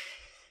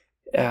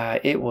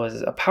it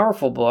was a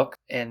powerful book,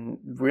 and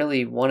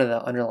really one of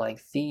the underlying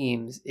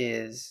themes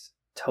is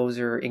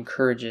Tozer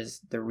encourages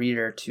the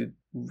reader to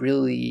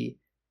really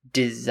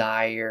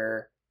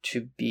desire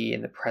to be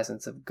in the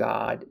presence of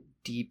God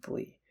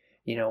deeply,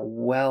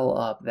 well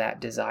up that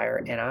desire.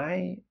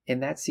 And in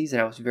that season,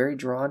 I was very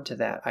drawn to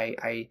that.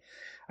 I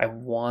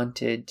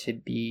wanted to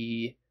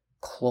be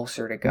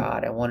closer to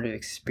God. I wanted to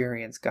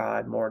experience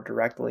God more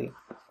directly.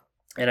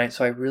 And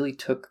so I really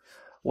took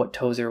what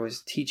Tozer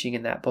was teaching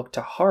in that book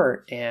to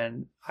heart,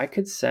 and I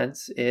could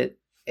sense it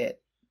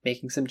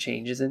making some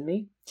changes in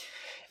me.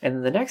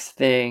 And the next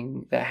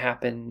thing that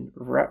happened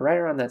right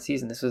around that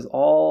season, this was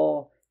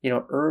all,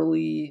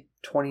 early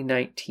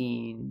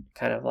 2019,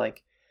 kind of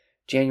like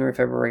January,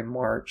 February,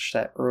 March,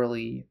 that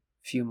early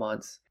few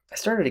months, I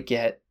started to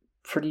get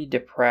pretty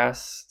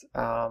depressed,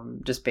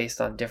 just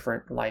based on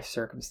different life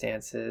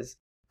circumstances.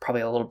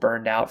 Probably a little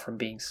burned out from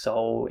being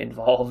so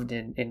involved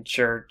in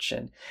church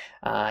and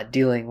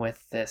dealing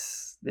with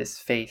this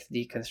faith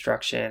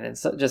deconstruction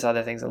and just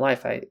other things in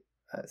life. I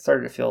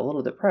started to feel a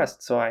little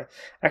depressed. So I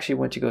actually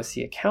went to go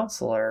see a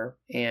counselor,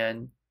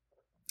 and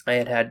I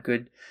had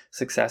good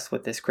success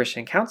with this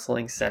Christian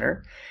counseling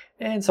center.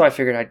 And so I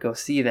figured I'd go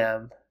see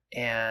them.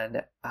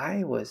 And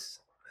I was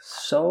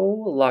so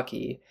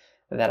lucky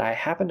that I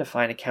happened to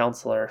find a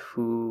counselor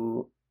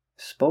who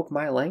spoke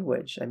my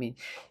language. I mean,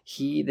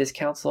 this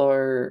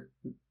counselor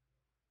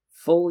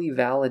fully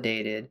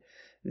validated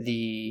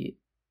the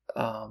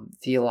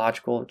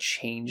theological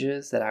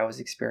changes that I was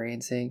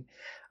experiencing.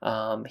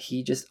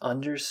 He just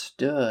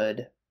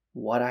understood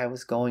what I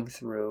was going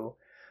through,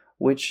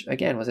 which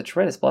again was a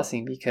tremendous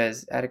blessing,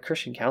 because at a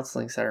Christian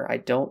counseling center, I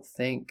don't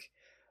think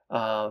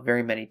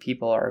very many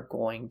people are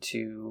going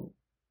to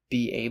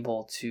be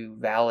able to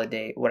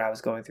validate what I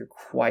was going through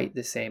quite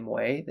the same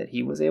way that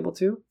he was able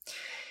to.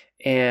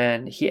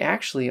 And he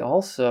actually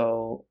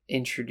also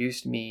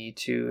introduced me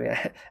to,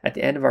 at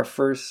the end of our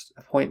first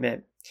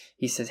appointment,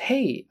 he says,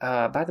 "Hey,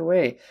 by the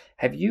way,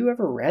 have you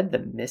ever read the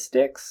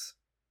Mystics?"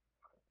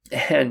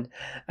 And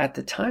at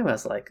the time I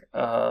was like,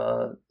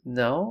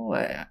 no,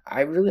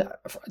 I really,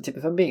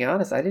 if I'm being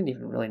honest, I didn't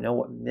even really know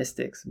what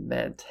mystics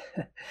meant.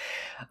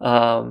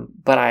 But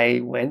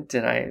I went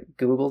and I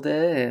Googled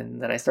it,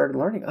 and then I started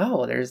learning,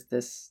 oh, there's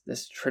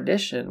this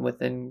tradition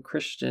within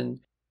Christian,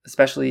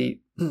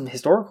 especially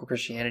historical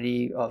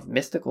Christianity, of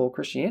mystical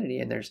Christianity,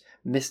 and there's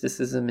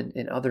mysticism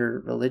in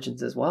other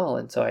religions as well.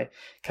 And so I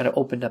kind of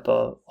opened up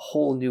a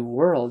whole new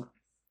world.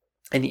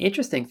 And the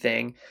interesting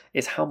thing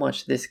is how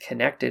much this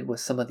connected with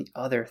some of the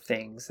other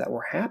things that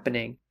were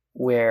happening,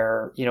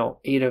 where,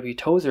 A.W.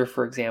 Tozer,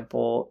 for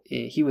example,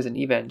 he was an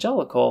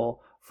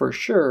evangelical for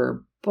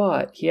sure,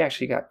 but he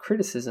actually got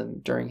criticism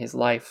during his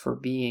life for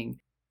being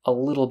a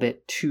little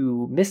bit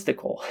too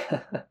mystical.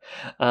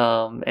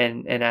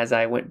 And as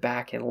I went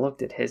back and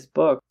looked at his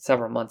book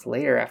several months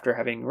later after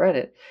having read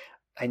it,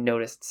 I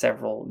noticed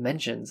several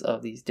mentions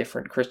of these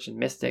different Christian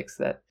mystics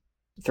that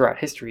throughout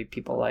history,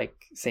 people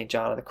like St.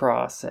 John of the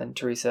Cross and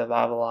Teresa of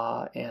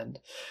Avila and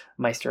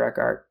Meister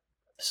Eckhart.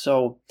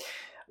 So,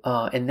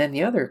 and then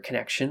the other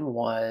connection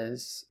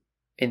was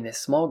in this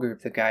small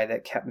group, the guy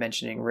that kept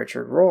mentioning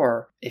Richard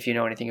Rohr. If you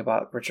know anything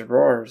about Richard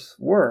Rohr's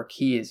work,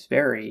 he is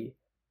very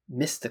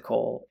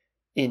mystical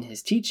in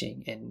his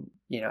teaching, and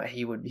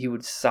he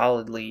would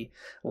solidly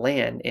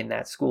land in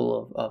that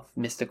school of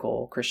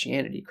mystical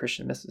Christianity,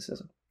 Christian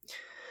mysticism.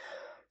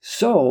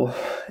 So,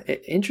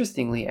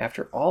 interestingly,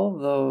 after all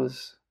of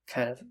those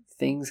kind of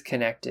things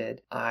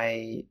connected,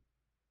 I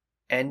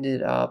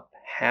ended up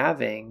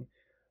having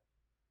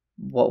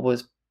what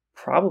was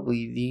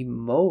probably the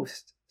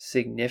most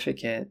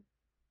significant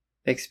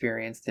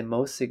experience, the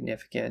most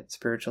significant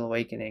spiritual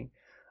awakening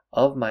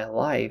of my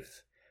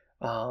life.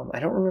 I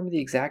don't remember the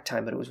exact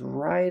time, but it was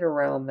right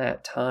around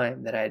that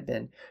time that I had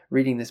been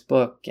reading this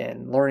book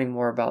and learning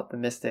more about the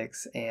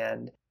mystics,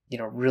 and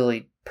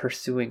really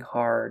pursuing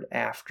hard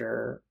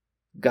after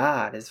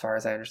God, as far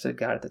as I understood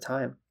God at the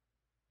time.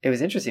 It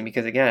was interesting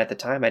because, again, at the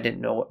time I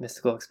didn't know what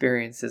mystical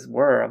experiences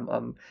were.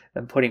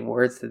 I'm putting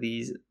words to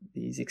these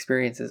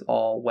experiences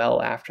all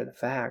well after the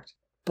fact.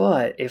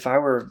 But if I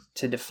were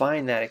to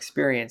define that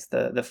experience,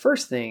 the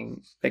first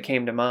thing that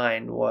came to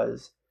mind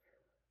was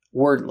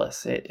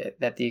wordless.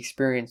 That the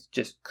experience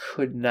just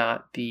could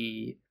not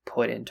be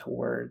put into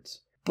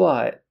words.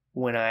 But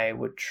when I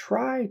would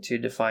try to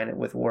define it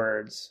with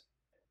words,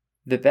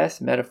 the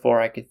best metaphor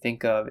I could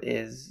think of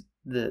is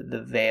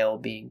the veil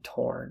being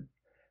torn.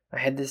 I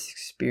had this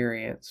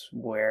experience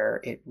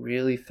where it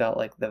really felt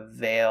like the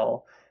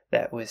veil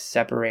that was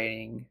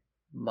separating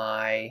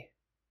my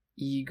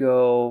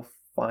ego,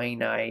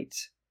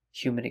 finite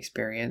human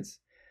experience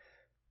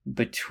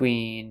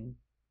between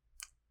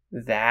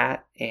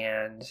that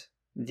and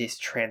this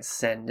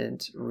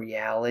transcendent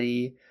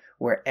reality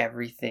where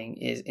everything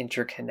is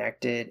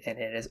interconnected, and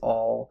it is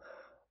all,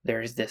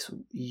 there's this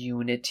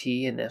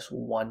unity and this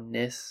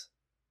oneness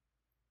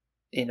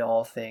in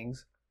all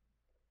things.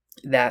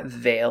 That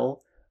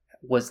veil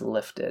was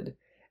lifted,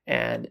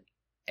 and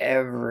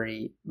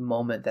every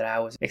moment that I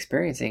was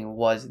experiencing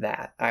was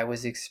that. I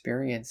was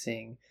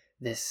experiencing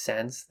this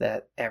sense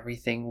that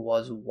everything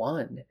was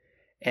one,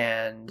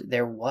 and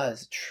there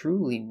was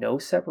truly no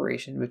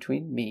separation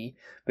between me,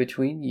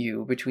 between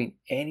you, between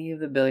any of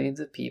the billions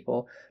of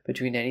people,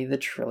 between any of the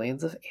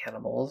trillions of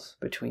animals,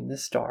 between the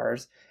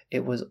stars.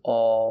 It was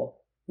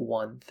all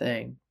one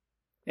thing.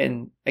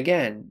 And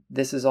again,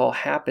 this is all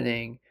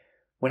happening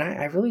when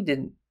I really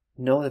didn't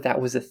know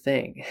that was a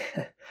thing.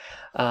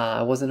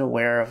 I wasn't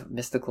aware of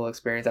mystical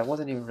experience. I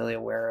wasn't even really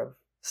aware of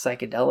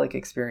psychedelic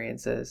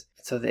experiences.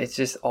 So it's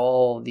just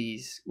all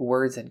these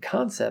words and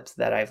concepts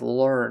that I've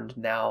learned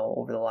now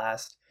over the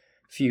last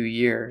few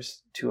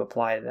years to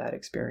apply to that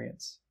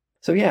experience.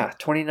 So yeah,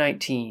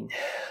 2019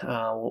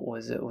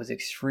 was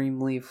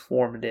extremely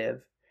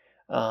formative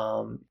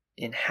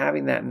in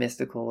having that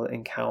mystical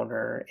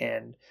encounter,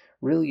 and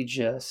really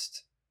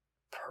just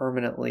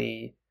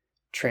permanently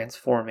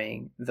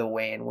transforming the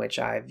way in which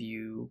I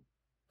view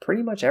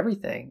pretty much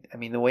everything. I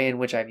mean, the way in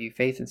which I view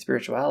faith and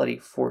spirituality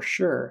for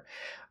sure,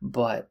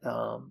 but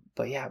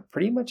yeah,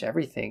 pretty much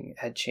everything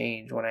had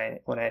changed when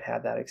I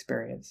had that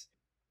experience.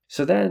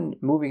 So then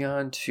moving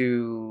on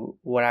to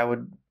what I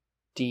would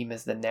deem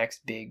as the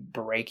next big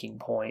breaking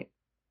point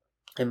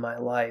in my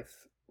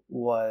life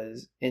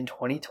was in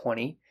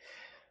 2020.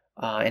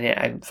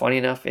 And funny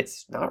enough,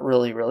 it's not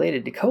really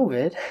related to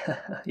COVID,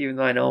 even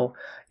though I know,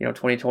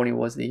 2020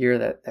 was the year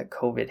that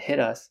COVID hit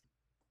us.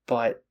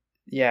 But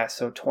yeah,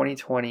 so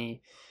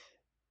 2020,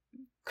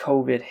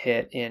 COVID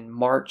hit in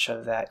March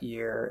of that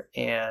year,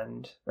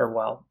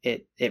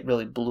 it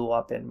really blew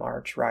up in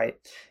March, right?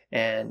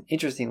 And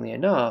interestingly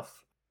enough,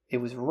 it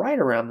was right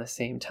around the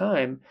same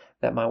time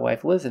that my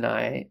wife Liz and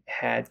I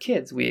had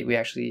kids. We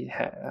actually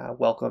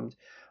welcomed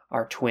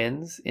our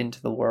twins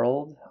into the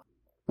world.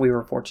 We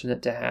were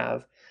fortunate to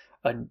have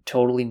a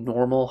totally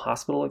normal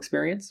hospital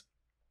experience.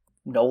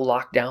 No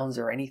lockdowns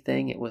or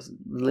anything. It was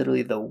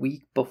literally the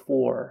week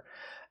before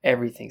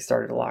everything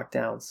started to lock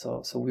down.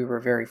 So we were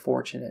very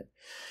fortunate.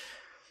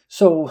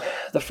 So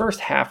the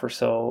first half or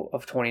so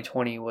of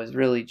 2020 was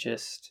really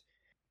just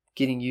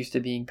getting used to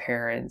being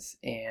parents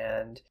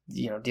and,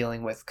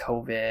 dealing with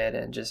COVID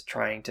and just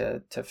trying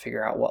to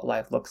figure out what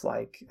life looks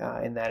like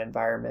in that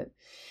environment.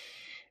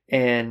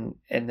 And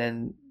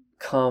then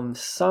come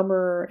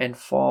summer and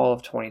fall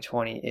of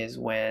 2020 is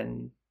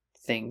when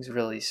things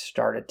really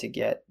started to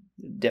get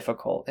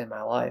difficult in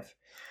my life.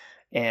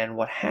 And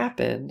what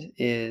happened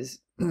is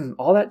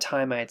all that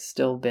time I had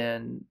still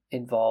been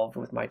involved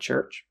with my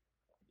church.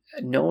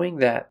 Knowing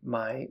that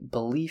my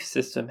belief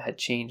system had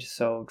changed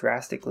so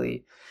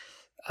drastically,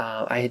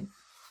 I had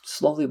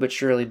slowly but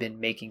surely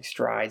been making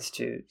strides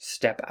to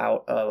step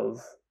out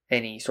of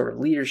any sort of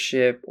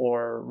leadership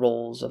or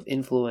roles of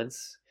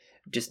influence,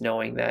 just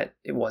knowing that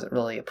it wasn't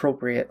really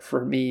appropriate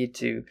for me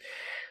to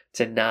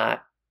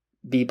not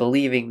be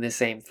believing the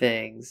same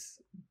things,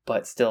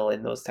 but still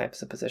in those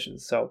types of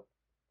positions. So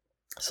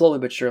slowly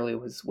but surely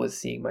was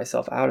seeing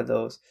myself out of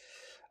those,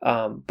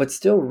 but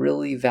still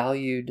really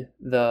valued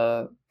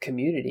the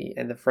community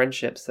and the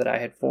friendships that I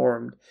had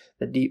formed,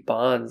 the deep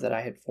bonds that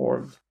I had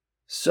formed.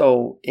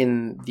 So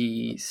in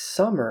the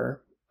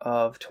summer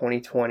of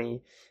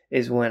 2020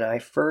 is when I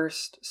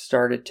first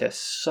started to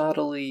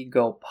subtly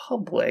go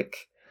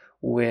public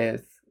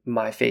with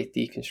my faith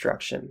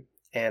deconstruction.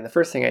 And the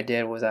first thing I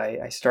did was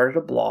I started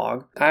a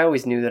blog. I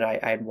always knew that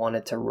I'd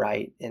wanted to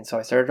write. And so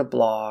I started a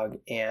blog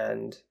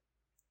and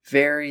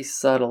very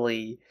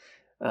subtly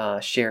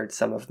shared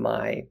some of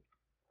my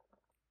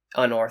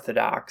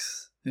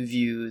unorthodox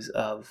views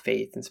of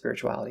faith and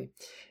spirituality.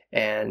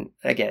 And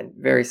again,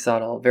 very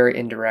subtle, very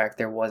indirect.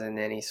 There wasn't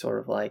any sort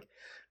of like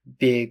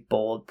big,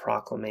 bold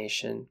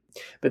proclamation.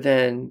 But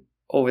then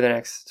over the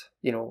next,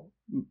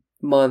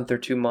 month or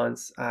 2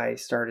 months, I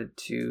started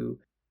to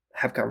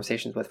have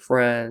conversations with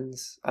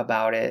friends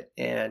about it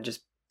and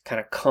just kind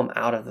of come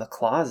out of the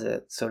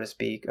closet, so to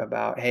speak,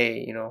 about,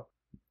 hey,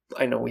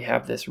 I know we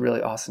have this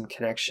really awesome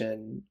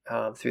connection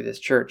through this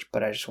church,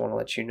 but I just want to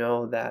let you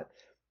know that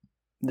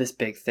this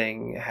big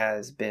thing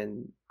has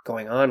been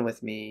going on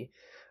with me.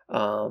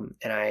 And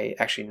I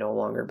actually no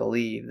longer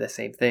believe the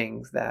same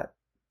things that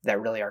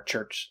really our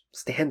church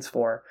stands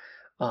for.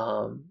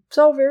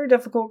 So very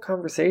difficult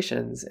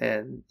conversations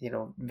and,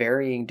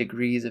 varying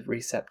degrees of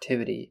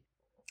receptivity.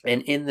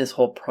 And in this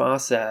whole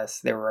process,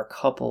 there were a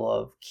couple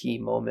of key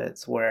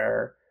moments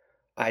where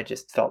I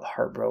just felt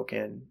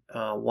heartbroken.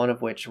 One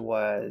of which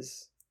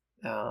was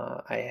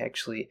I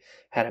actually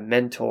had a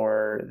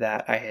mentor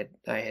that I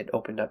had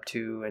opened up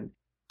to, and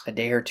a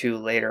day or two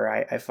later,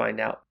 I find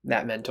out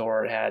that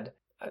mentor had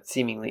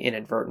seemingly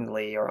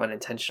inadvertently or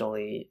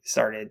unintentionally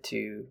started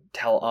to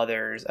tell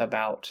others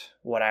about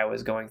what I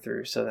was going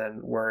through. So then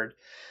word,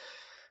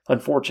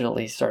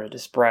 unfortunately, started to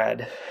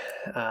spread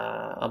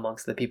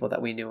amongst the people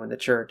that we knew in the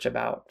church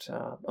about,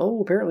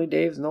 apparently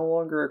Dave's no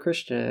longer a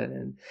Christian,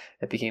 and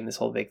it became this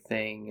whole big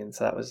thing. And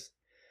so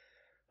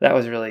that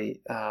was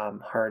really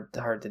hard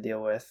to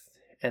deal with.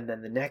 And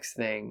then the next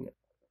thing,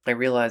 I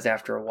realized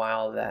after a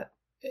while that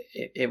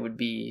it would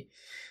be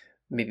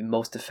maybe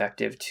most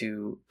effective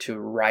to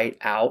write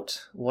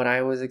out what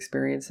I was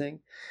experiencing,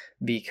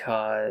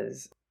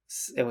 because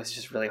it was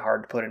just really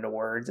hard to put into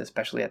words,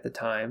 especially at the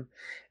time.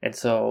 And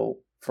so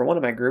for one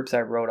of my groups,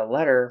 I wrote a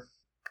letter,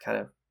 kind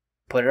of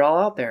put it all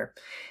out there.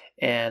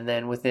 And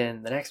then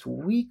within the next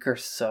week or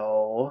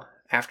so,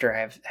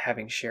 after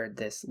having shared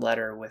this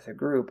letter with a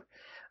group,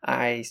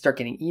 I start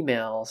getting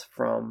emails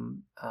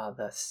from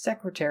the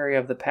secretary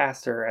of the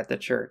pastor at the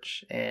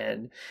church.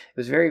 And it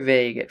was very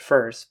vague at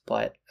first,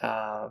 but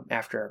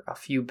after a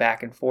few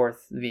back and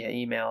forth via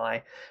email,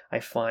 I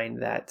find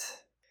that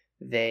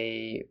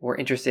they were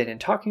interested in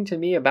talking to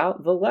me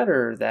about the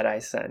letter that I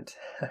sent.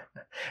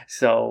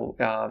 So,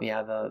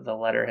 the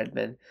letter had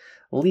been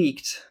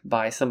leaked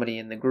by somebody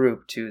in the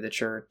group to the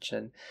church,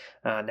 and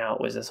now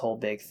it was this whole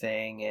big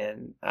thing.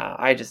 And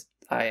I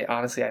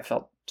honestly, I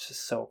felt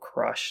just so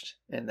crushed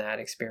in that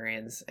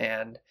experience.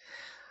 And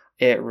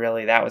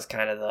that was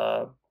kind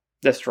of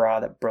the straw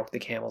that broke the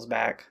camel's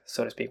back,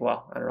 so to speak.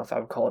 Well, I don't know if I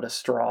would call it a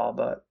straw,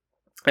 but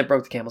it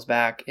broke the camel's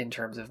back in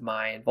terms of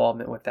my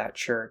involvement with that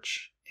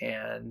church.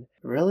 And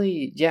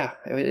really, yeah,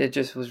 it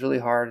just was really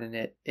hard, and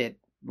it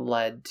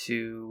led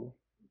to,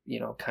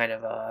 kind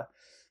of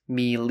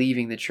me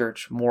leaving the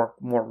church more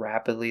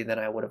rapidly than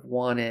I would have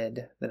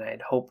wanted, than I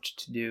had hoped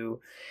to do.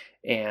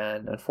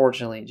 And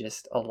unfortunately,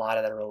 just a lot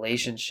of the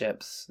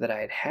relationships that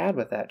I had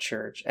with that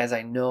church, as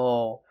I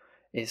know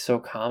is so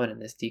common in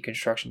this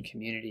deconstruction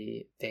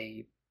community,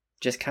 they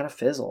just kind of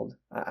fizzled.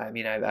 I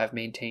mean, I've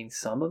maintained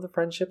some of the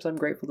friendships, I'm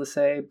grateful to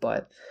say,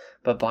 but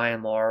by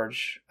and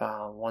large,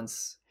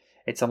 once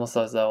it's almost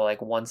as though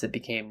like once it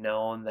became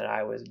known that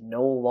I was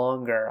no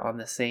longer on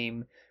the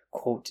same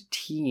quote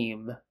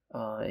team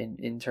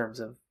in terms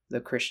of the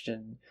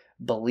Christian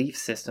belief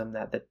system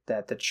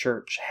that the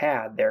church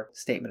had, their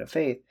statement of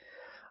faith,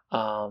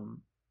 a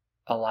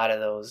lot of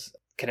those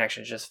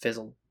connections just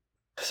fizzled.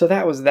 So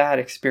that was that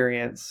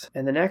experience.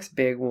 And the next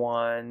big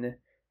one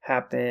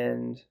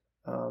happened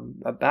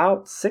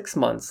about 6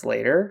 months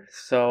later.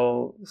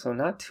 So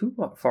not too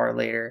far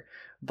later,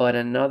 but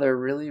another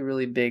really,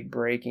 really big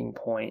breaking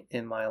point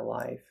in my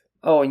life.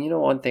 Oh, and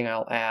one thing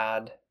I'll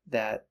add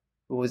that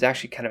was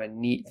actually kind of a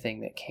neat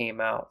thing that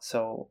came out.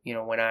 So,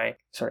 when I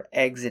sort of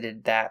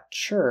exited that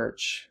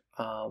church,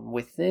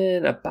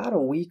 within about a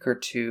week or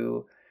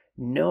two,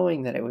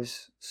 knowing that it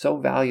was so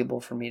valuable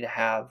for me to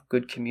have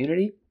good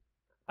community,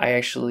 I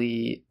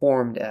actually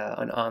formed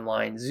an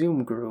online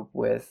Zoom group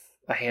with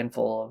a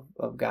handful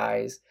of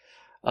guys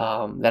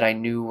that I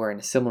knew were in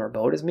a similar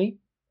boat as me.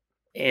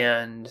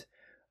 And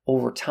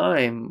over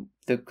time,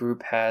 the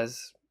group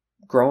has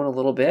grown a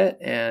little bit,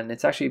 and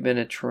it's actually been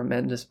a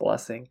tremendous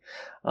blessing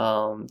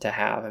to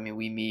have. I mean,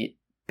 we meet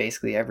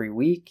basically every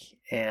week,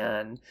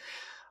 and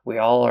we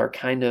all are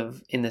kind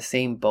of in the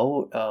same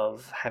boat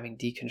of having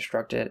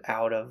deconstructed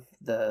out of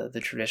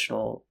the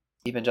traditional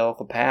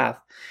evangelical path.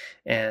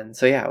 And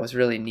so, yeah, it was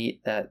really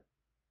neat that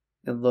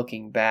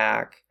looking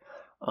back,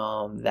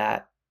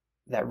 that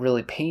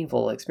really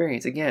painful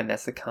experience, again,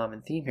 that's the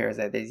common theme here, is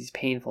that there's these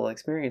painful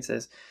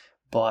experiences,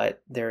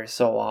 but there's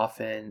so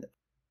often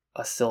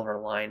a silver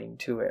lining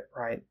to it,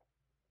 right?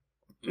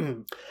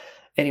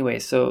 Anyway,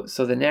 so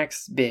the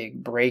next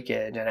big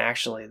breakage, and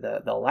actually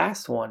the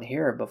last one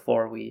here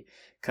before we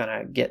kind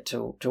of get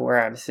to where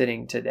I'm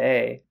sitting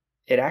today,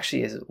 it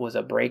actually was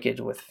a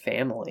breakage with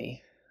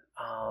family.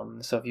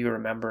 So if you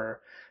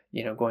remember,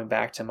 going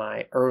back to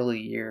my early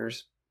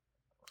years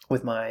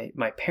with my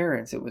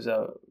parents, it was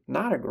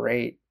not a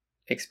great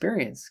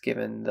experience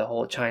given the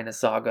whole China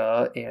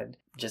saga, and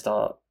just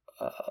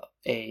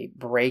a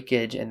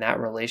breakage in that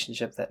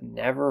relationship that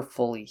never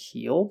fully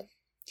healed.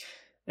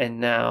 And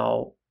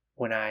now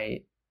when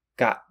I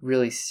got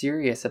really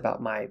serious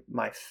about my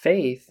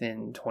faith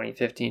in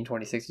 2015,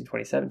 2016,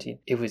 2017,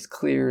 it was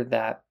clear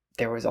that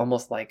there was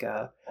almost like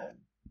a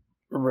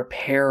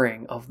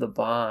repairing of the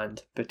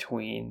bond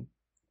between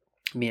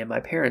me and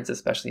my parents,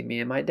 especially me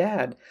and my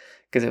dad,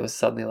 because it was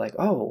suddenly like,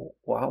 oh,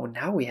 wow,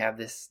 now we have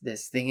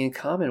this thing in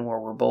common where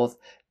we're both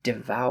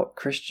devout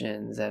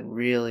Christians and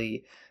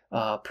really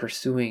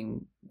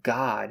pursuing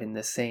God in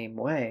the same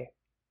way.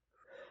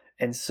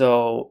 And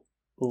so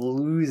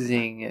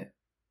losing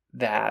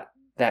that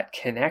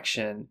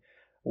connection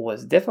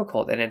was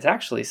difficult, and it's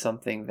actually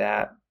something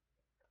that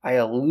I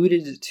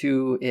alluded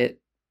to it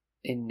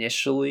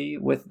initially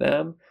with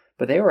them,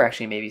 but they were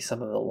actually maybe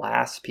some of the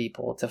last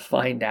people to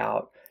find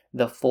out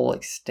the full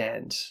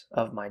extent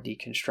of my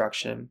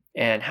deconstruction.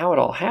 And how it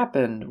all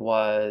happened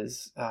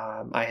was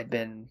I had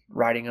been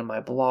writing on my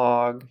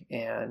blog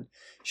and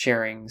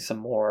sharing some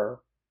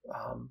more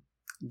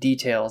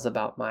details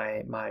about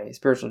my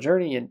spiritual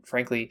journey, and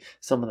frankly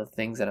some of the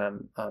things that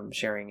I'm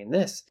sharing in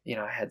this.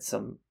 I had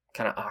some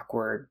kind of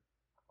awkward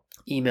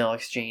email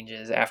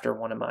exchanges after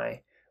one of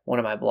my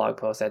blog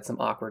posts. I had some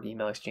awkward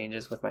email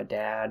exchanges with my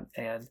dad,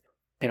 and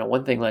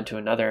one thing led to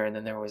another, and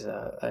then there was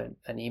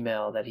an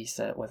email that he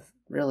sent with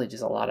really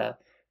just a lot of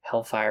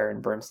hellfire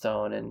and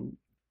brimstone, and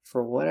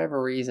for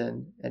whatever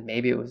reason, and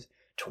maybe it was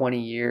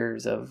 20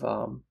 years of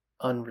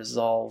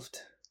unresolved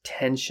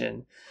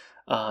tension,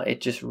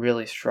 it just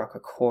really struck a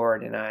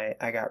chord, and I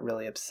got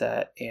really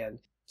upset. And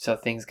so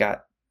things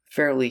got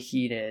fairly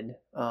heated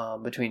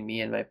between me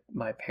and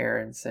my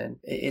parents, and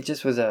it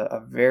just was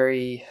a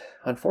very,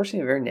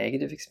 unfortunately, a very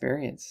negative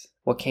experience.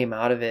 What came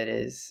out of it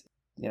is,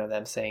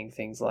 them saying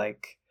things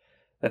like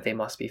that they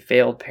must be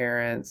failed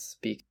parents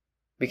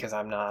because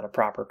I'm not a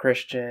proper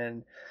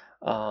Christian,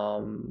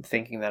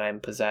 thinking that I'm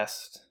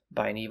possessed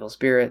by an evil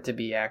spirit to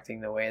be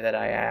acting the way that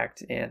I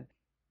act, and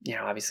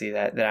obviously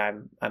that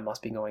I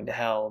must be going to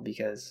hell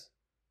because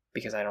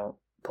I don't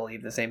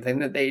believe the same thing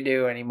that they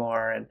do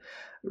anymore. And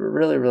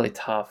really, really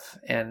tough.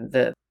 And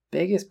the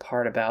biggest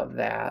part about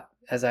that,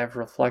 as I've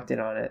reflected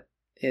on it,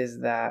 is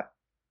that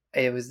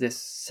it was this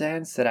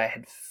sense that I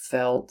had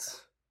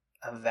felt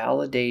a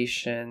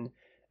validation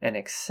and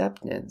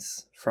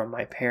acceptance from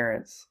my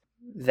parents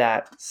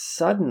that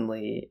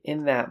suddenly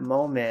in that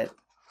moment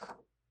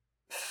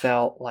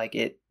felt like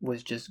it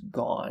was just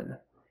gone.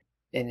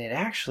 it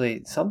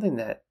actually, something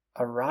that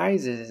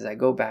arises as I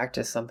go back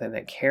to something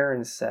that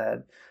Karen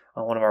said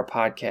on one of our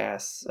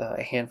podcasts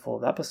a handful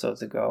of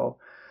episodes ago.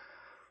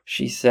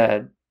 She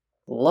said,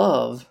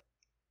 love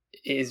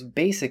is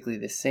basically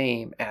the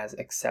same as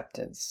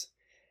acceptance.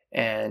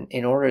 And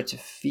in order to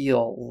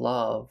feel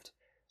loved,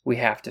 we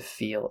have to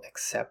feel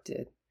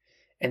accepted.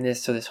 And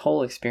this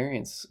whole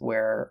experience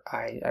where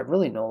I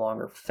really no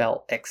longer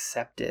felt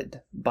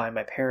accepted by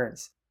my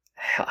parents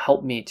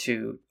helped me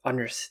to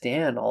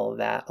understand all of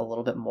that a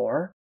little bit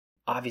more.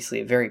 Obviously,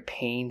 a very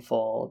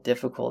painful,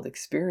 difficult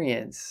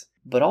experience,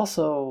 but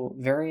also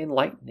very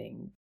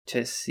enlightening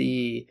to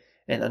see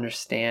and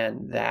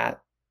understand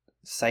that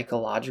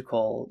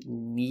psychological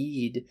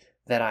need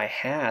that I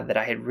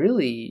had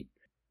really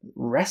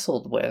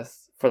wrestled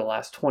with for the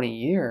last 20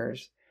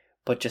 years,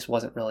 but just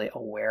wasn't really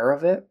aware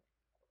of it.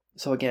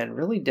 So again,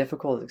 really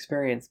difficult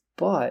experience,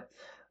 but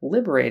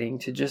liberating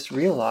to just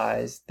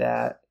realize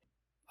that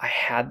I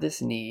had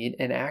this need,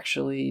 and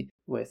actually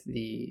with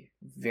the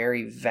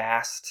very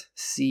vast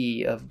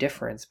sea of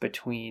difference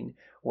between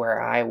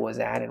where I was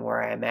at and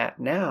where I am at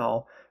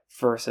now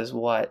versus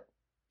what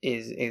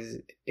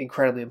is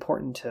incredibly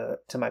important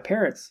to my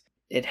parents,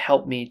 it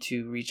helped me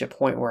to reach a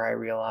point where I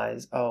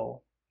realized,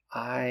 oh,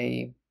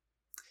 I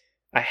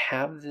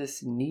have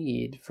this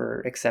need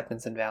for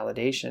acceptance and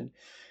validation,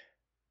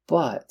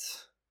 but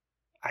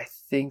I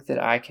think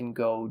that I can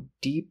go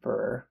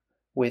deeper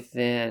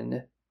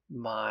within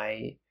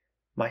my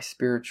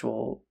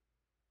spiritual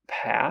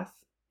path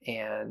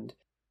and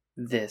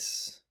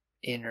this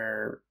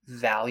inner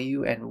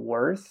value and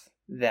worth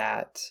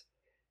that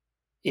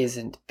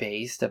isn't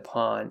based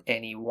upon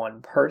any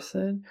one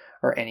person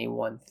or any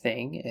one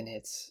thing, and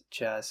it's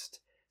just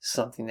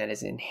something that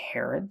is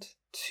inherent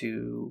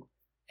to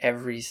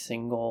every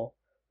single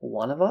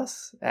one of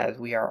us as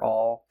we are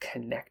all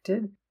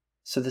connected.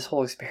 So this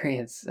whole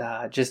experience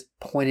just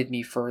pointed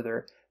me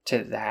further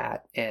to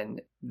that,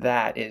 and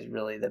that is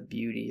really the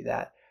beauty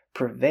that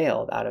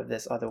prevailed out of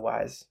this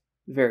otherwise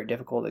very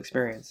difficult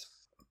experience.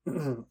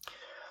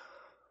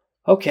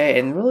 Okay,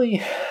 and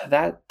really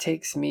that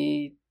takes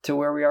me to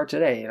where we are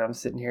today. I'm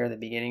sitting here at the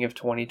beginning of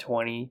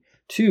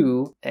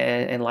 2022,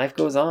 and life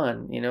goes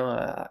on.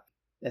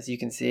 As you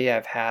can see,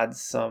 I've had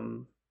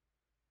some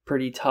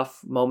pretty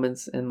tough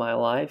moments in my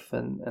life,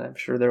 and I'm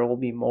sure there will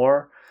be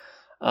more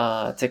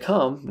to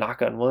come.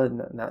 Knock on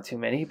wood, not too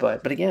many,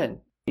 but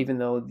again, even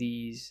though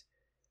these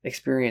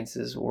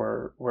experiences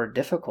were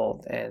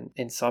difficult, and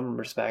in some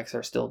respects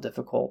are still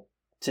difficult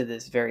to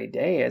this very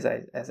day as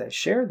I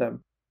share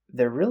them,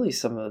 they're really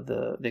some of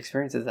the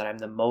experiences that I'm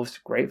the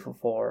most grateful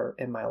for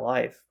in my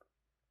life.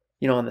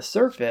 On the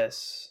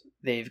surface,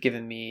 they've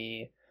given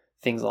me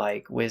things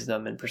like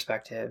wisdom and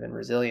perspective and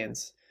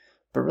resilience,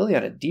 but really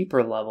on a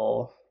deeper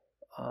level,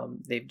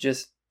 they've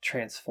just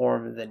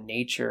transformed the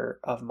nature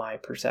of my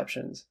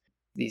perceptions.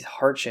 These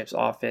hardships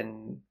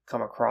often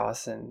come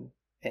across and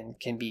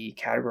can be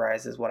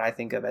categorized as what I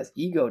think of as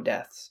ego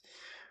deaths,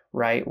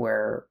 right?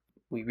 Where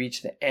we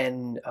reach the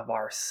end of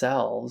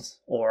ourselves,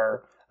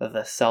 or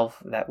the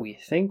self that we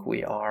think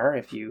we are.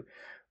 If you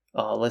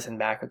listen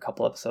back a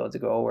couple episodes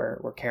ago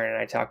where Karen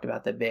and I talked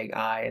about the big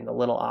I and the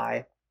little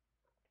I,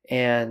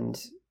 and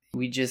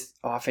we just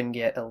often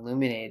get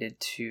illuminated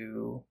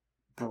to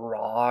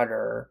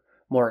broader,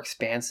 more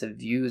expansive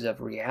views of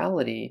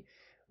reality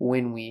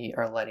when we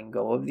are letting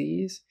go of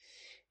these.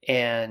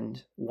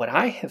 And what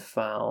I have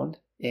found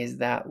is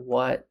that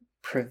what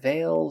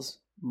prevails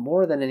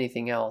more than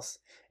anything else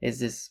is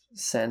this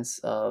sense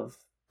of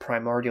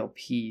primordial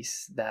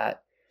peace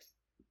that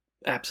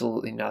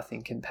absolutely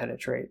nothing can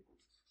penetrate.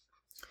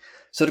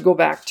 So to go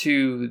back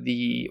to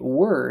the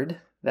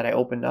word that I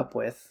opened up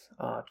with,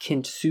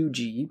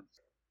 kintsugi,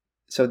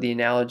 so the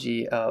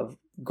analogy of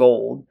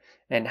gold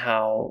and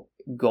how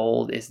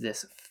gold is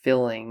this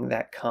filling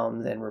that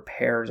comes and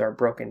repairs our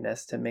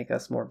brokenness to make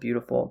us more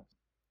beautiful.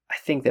 I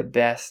think the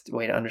best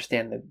way to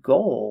understand the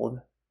gold,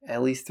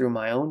 at least through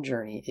my own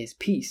journey, is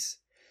peace.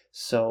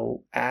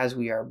 So as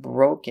we are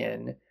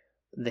broken,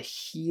 the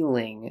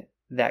healing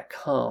that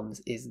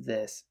comes is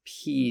this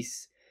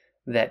peace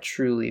that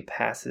truly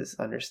passes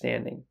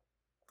understanding.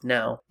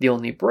 Now, the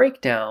only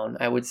breakdown,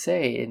 I would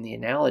say, in the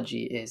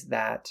analogy is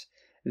that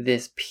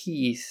this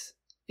peace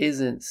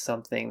isn't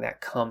something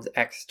that comes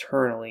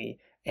externally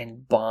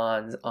and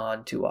bonds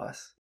onto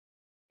us.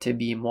 To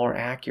be more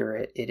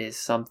accurate, it is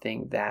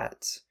something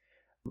that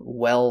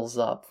wells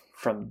up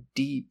from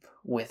deep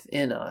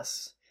within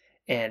us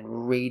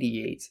and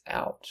radiates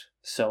out.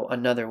 So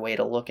another way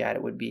to look at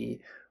it would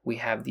be, we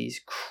have these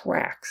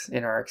cracks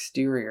in our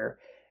exterior,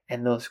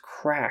 and those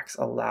cracks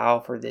allow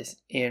for this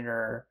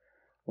inner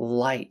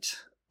light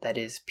that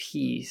is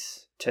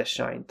peace to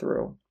shine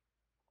through.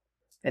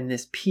 And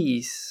this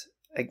peace,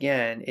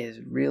 again, is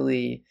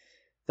really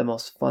the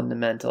most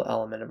fundamental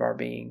element of our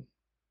being.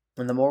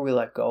 And the more we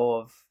let go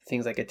of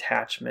things like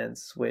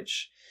attachments,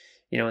 which,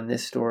 in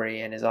this story,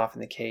 and is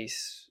often the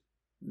case,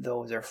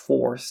 those are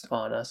forced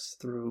on us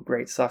through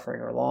great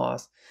suffering or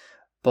loss.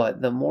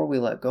 But the more we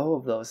let go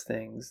of those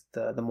things,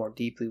 the more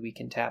deeply we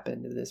can tap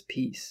into this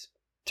peace.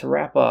 to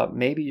wrap up,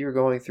 maybe you're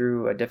going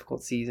through a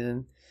difficult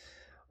season,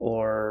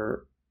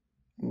 or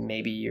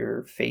maybe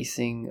you're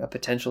facing a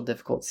potential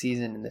difficult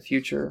season in the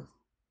future.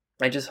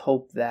 I just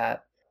hope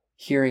that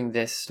hearing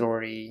this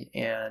story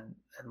and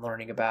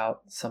learning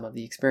about some of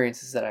the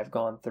experiences that I've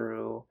gone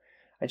through,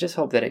 I just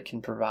hope that it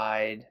can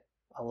provide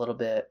a little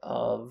bit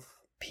of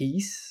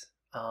peace,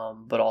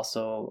 but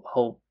also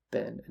hope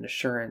and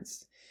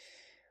assurance,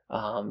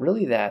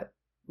 really, that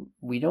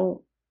we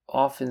don't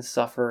often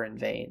suffer in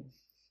vain.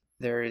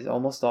 There is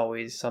almost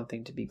always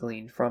something to be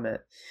gleaned from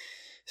it.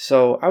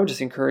 So I would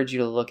just encourage you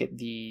to look at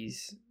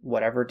these,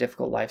 whatever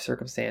difficult life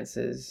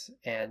circumstances,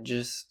 and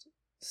just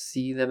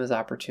see them as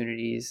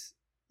opportunities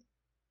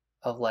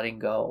of letting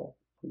go.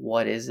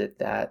 What is it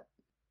that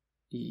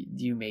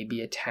you may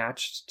be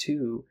attached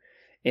to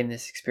in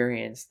this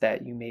experience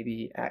that you may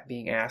be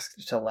being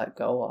asked to let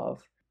go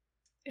of?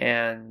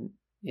 And,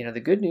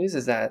 the good news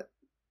is that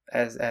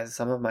as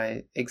some of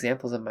my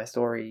examples of my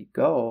story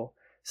go,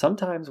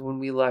 sometimes when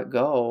we let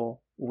go,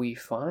 we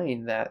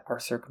find that our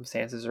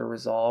circumstances are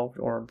resolved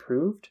or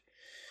improved,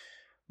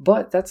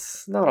 but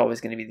that's not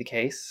always going to be the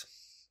case.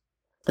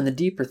 And the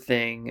deeper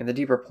thing and the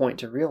deeper point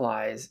to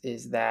realize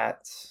is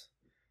that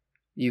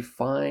you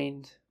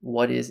find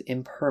what is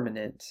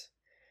impermanent,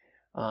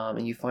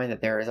 and you find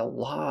that there is a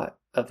lot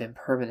of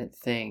impermanent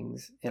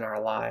things in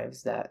our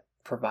lives that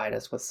provide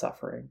us with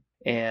suffering.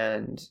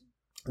 And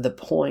the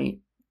point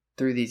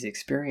through these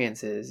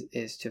experiences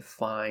is to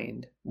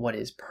find what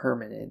is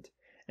permanent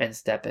and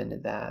step into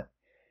that.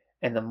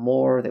 And the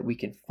more that we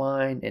can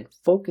find and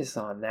focus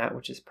on that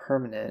which is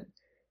permanent,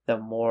 the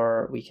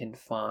more we can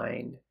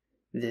find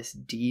this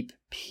deep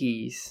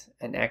peace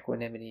and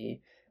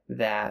equanimity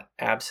that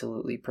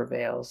absolutely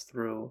prevails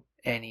through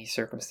any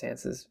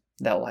circumstances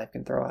that life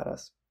can throw at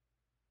us.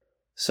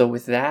 So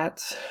with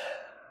that,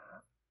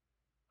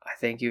 I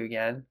thank you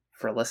again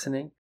for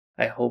listening.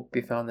 I hope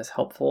you found this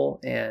helpful,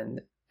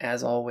 and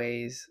as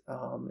always,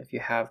 if you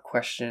have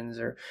questions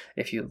or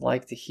if you'd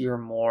like to hear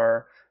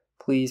more,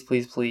 please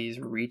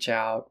reach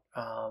out.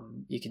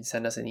 You can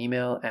send us an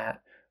email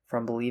at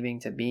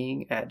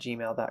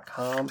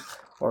FromBelievingToBeing@gmail.com,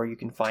 or you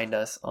can find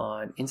us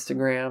on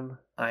Instagram.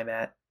 I'm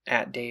at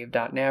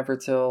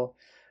Dave.Navratil.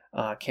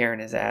 Karen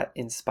is at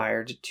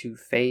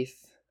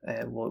Inspired2Faith,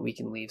 and we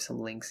can leave some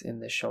links in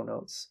the show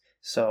notes.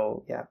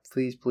 So yeah,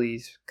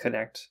 please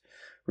connect.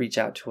 Reach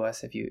out to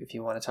us if you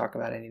want to talk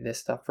about any of this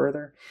stuff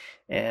further.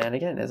 And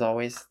again, as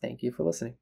always, thank you for listening.